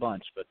lost a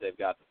bunch, but they've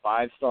got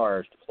 5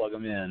 stars to plug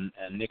them in,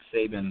 and Nick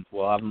Saban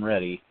will have them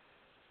ready.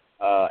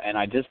 And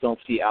I just don't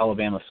see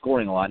Alabama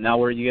scoring a lot. Now,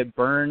 where you get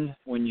burned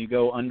when you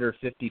go under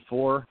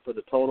 54 for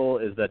the total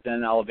is that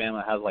then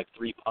Alabama has like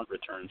 3 punt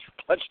returns for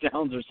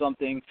touchdowns or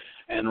something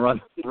and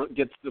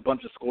gets a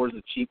bunch of scores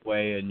the cheap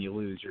way and you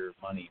lose your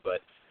money.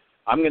 But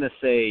I'm going to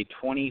say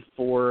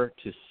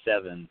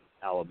 24-7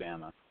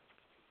 Alabama.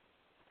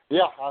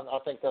 Yeah, I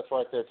think that's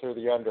right there too,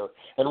 the under.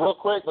 And real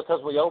quick,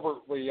 because we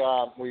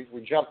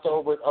jumped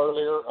over it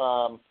earlier.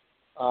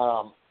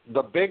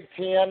 The Big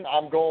Ten,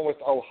 I'm going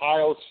with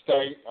Ohio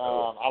State.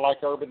 I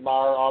like Urban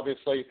Meyer,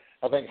 obviously.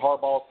 I think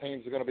Harbaugh's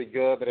teams are going to be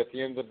good, but at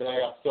the end of the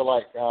day, I still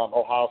like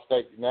Ohio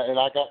State. And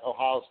I got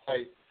Ohio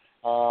State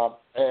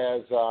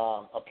as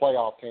a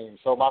playoff team.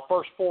 So my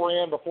first 4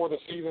 in before the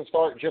season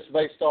starts, just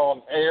based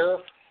on air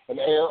and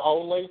air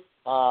only,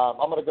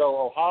 I'm going to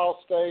go Ohio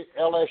State,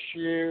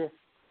 LSU,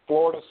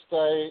 Florida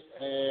State,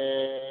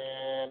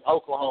 and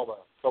Oklahoma.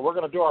 So we're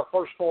going to do our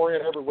first 4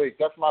 in every week.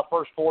 That's my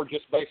first 4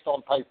 just based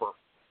on paper.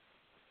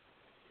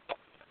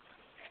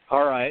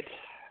 All right.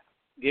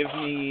 Give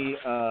me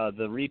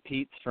the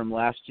repeats from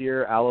last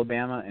year,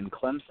 Alabama and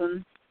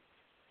Clemson.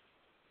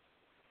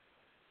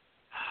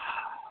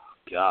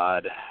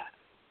 God.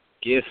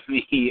 Give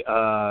me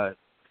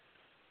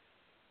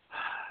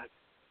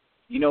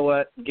you know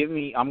what?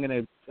 I'm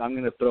gonna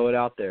throw it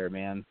out there,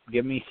 man.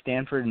 Give me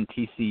Stanford and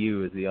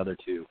TCU as the other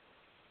 2.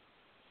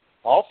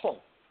 Awesome.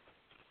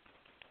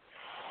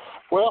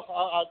 Well,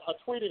 I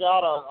tweeted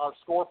out our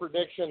score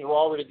predictions. We're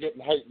already getting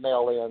hate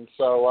mail in,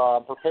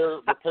 so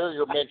prepare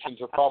your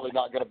mentions are probably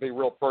not going to be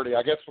real pretty.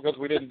 I guess because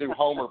we didn't do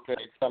homer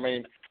picks. I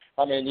mean,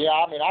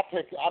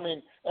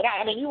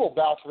 you will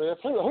vouch for this.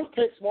 Who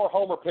picks more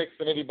homer picks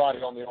than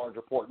anybody on the Orange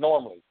Report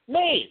normally?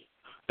 Me.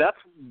 That's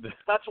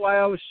why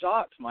I was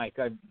shocked, Mike.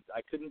 I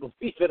couldn't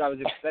believe it. I was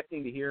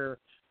expecting to hear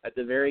at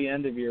the very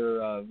end of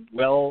your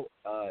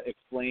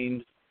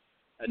explained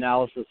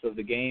analysis of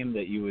the game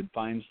that you would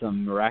find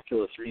some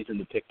miraculous reason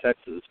to pick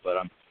Texas, but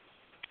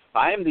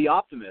I am the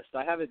optimist.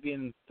 I have it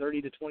being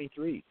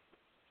 30-23.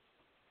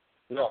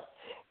 Yeah.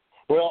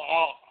 Well,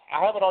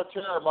 I have an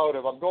ulterior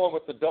motive. I'm going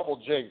with the double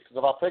jinx.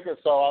 If I pick it,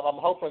 so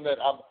I'm hoping that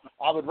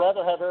I would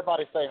rather have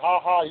everybody say, "Ha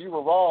ha, you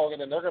were wrong,"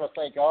 and then they're going to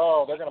think,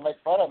 "Oh, they're going to make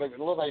fun of me." But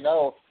little they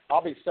know,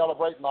 I'll be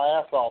celebrating my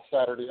ass off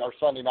Saturday or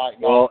Sunday night.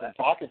 Well,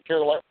 so I could care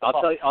less. I'll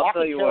tell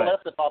you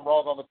what. If I'm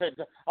wrong on the pick.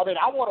 I mean,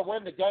 I want to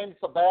win the game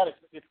so bad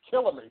it's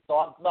killing me. So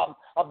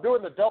I'm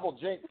doing the double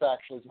jinx.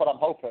 Actually, is what I'm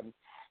hoping.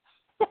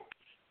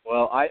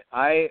 Well, I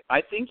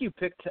think you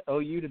picked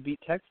OU to beat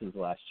Texas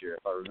last year,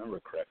 if I remember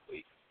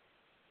correctly.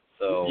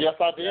 So yes,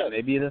 I did. Yeah,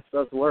 maybe this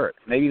does work.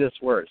 Maybe this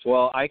works.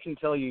 Well, I can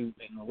tell you,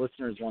 and the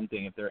listeners, one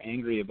thing: if they're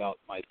angry about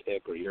my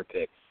pick or your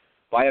pick,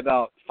 by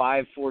about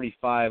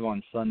 5:45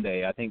 on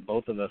Sunday, I think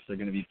both of us are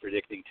going to be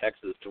predicting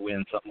Texas to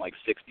win something like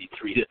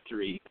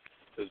 63-3,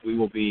 because we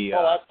will be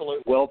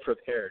well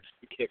prepared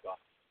to kick off.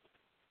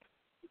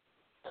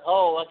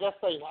 Oh, I guess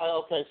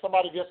okay,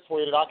 somebody just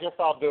tweeted. I guess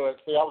I'll do it.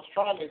 See, I was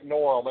trying to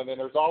ignore them, and then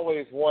there's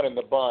always one in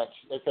the bunch.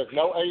 It says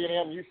no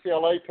A&M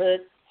UCLA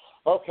pick.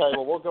 Okay,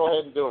 well, we'll go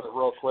ahead and do it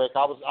real quick.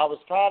 I was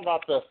trying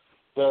not to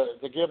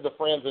give the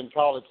friends in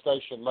College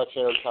Station much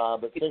airtime,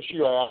 but since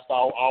you asked,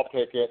 I'll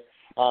pick it.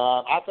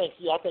 I think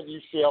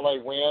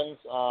UCLA wins.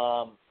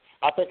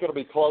 I think it'll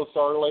be close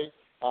early,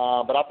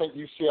 but I think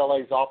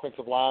UCLA's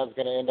offensive line is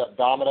going to end up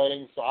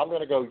dominating. So I'm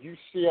going to go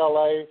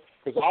UCLA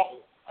because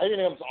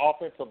A&M's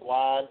offensive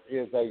line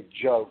is a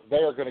joke. They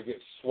are going to get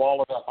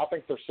swallowed up. I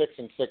think they're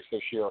 6-6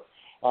 this year,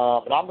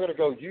 but I'm going to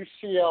go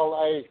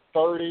UCLA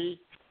 30.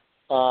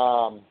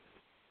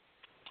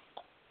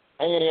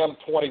 A&M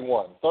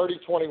 21.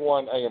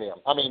 30-21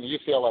 A&M. I mean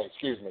UCLA,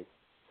 excuse me.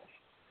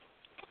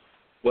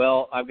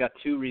 Well, I've got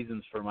two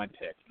reasons for my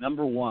pick.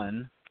 Number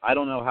one, I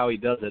don't know how he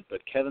does it,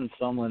 but Kevin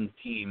Sumlin's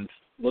teams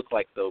look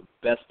like the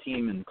best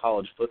team in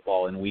college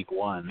football in week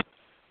 1.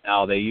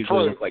 Now, they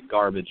usually look like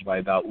garbage by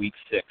about week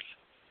 6.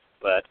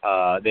 But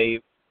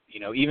they,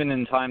 even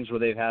in times where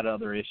they've had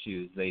other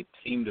issues, they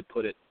seem to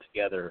put it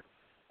together.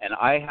 And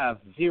I have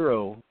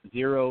zero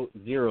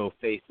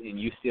faith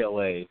in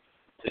UCLA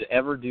to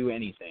ever do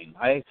anything.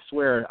 I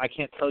swear I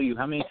can't tell you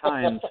how many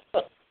times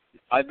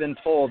I've been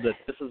told that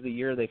this is the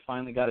year they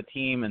finally got a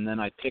team, and then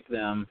I pick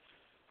them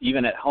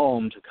even at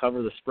home to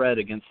cover the spread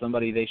against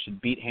somebody they should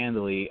beat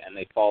handily, and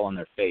they fall on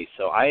their face.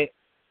 So I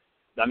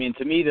mean,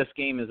 to me, this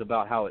game is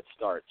about how it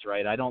starts,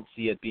 right? I don't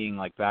see it being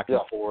like back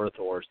and forth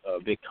or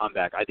a big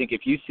comeback. I think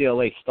if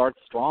UCLA starts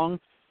strong,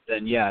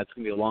 then yeah, it's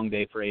going to be a long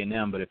day for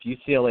A&M. But if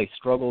UCLA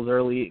struggles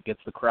early, it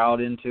gets the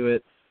crowd into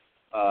it,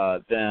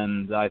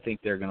 then I think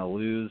they're going to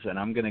lose, and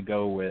I'm going to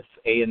go with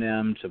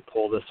A&M to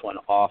pull this one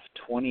off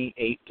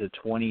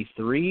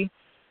 28-23,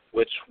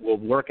 which will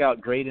work out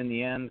great in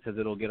the end because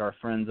it'll get our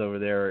friends over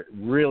there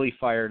really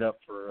fired up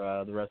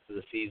for the rest of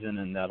the season,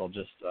 and that'll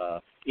just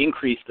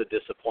increase the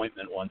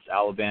disappointment once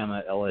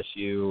Alabama,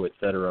 LSU, et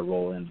cetera,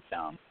 roll into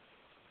town.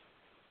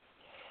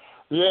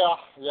 Yeah.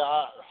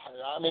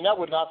 I mean, that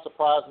would not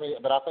surprise me,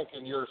 but I think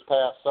in years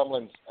past,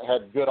 Sumlin's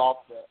had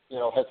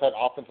has had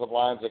offensive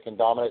lines that can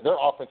dominate. Their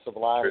offensive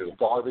line is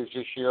garbage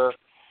this year.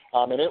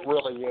 I mean, it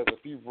really is.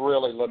 If you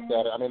really looked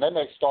at it, I mean, they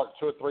may start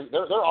 2 or 3.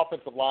 Their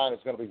offensive line is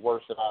going to be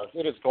worse than ours.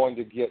 It is going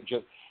to get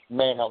just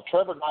manheld.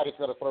 Trevor Knight is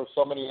going to throw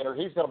so many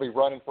He's going to be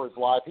running for his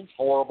life. He's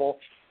horrible.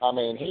 I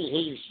mean,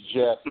 he's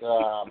just,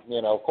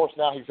 of course,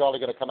 now he's only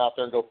going to come out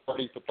there and go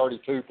 30 for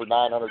 32 for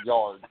 900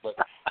 yards, but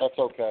that's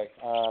okay.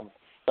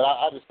 But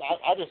I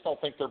just don't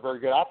think they're very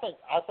good. I think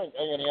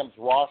A&M's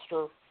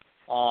roster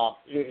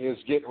is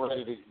getting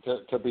ready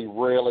to be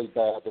really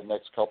bad the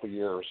next couple of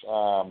years.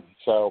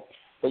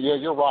 But yeah,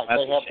 you're right.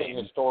 They have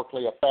been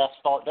historically a fast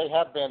start. They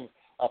have been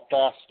a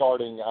fast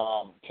starting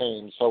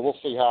team. So we'll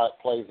see how it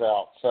plays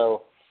out.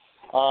 So,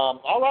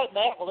 all right,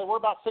 Matt. Well, we're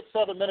about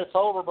 6-7 minutes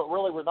over, but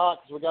really we're not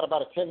because we got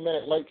about a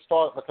 10-minute late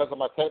start because of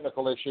my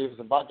technical issues.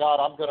 And by God,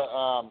 I'm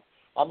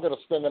gonna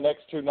spend the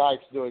next 2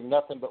 nights doing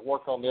nothing but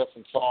work on this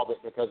and solve it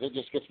because it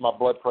just gets my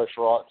blood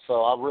pressure up.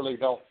 So I really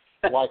don't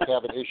like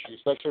having issues,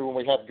 especially when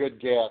we have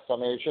good guests. I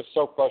mean, it's just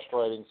so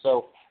frustrating.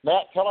 So,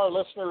 Matt, tell our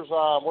listeners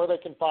where they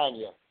can find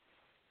you.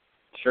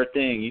 Sure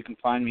thing. You can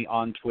find me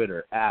on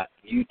Twitter at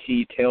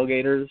UT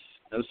Tailgaters.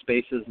 No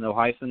spaces, no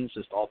hyphens,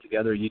 just all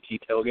together UT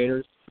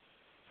Tailgaters.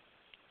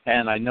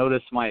 And I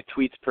notice my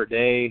tweets per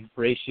day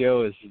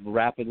ratio is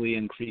rapidly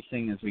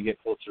increasing as we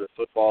get closer to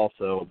football,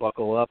 so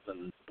buckle up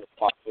and let's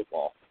talk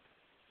football.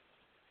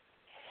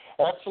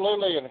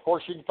 Absolutely, and of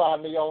course you can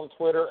find me on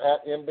Twitter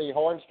at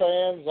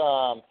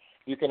MBHornsfans.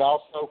 You can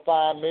also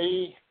find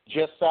me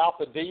just south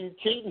of Dean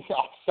Keaton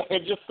off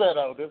San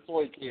Jacinto this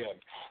weekend.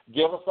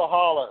 Give us a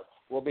holler.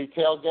 We'll be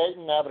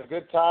tailgating, having a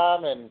good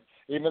time, and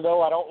even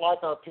though I don't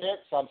like our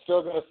picks, I'm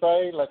still going to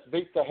say let's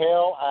beat the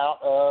hell out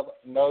of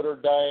Notre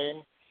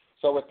Dame.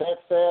 So with that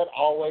said,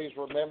 always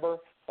remember,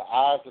 the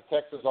eyes of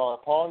Texas are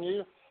upon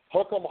you.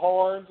 Hook 'em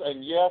horns,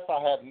 and yes,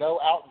 I have no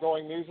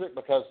outgoing music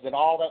because in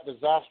all that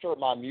disaster,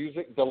 my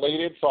music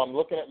deleted. So I'm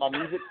looking at my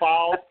music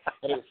files,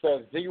 and it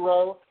says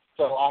 0.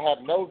 So I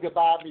have no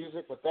goodbye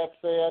music. With that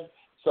said,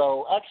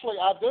 so actually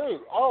I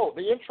do. Oh,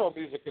 the intro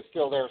music is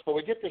still there, so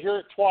we get to hear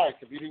it twice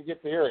if you didn't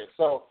get to hear it.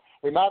 So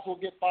we might as well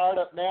get fired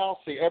up now.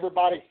 See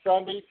everybody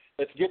Sunday.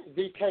 Let's get to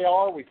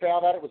DKR. We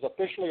found out it was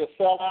officially a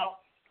sellout.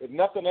 If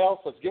nothing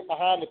else, let's get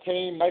behind the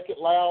team, make it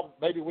loud.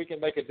 Maybe we can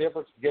make a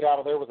difference, get out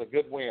of there with a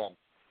good win.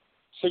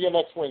 See you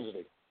next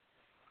Wednesday.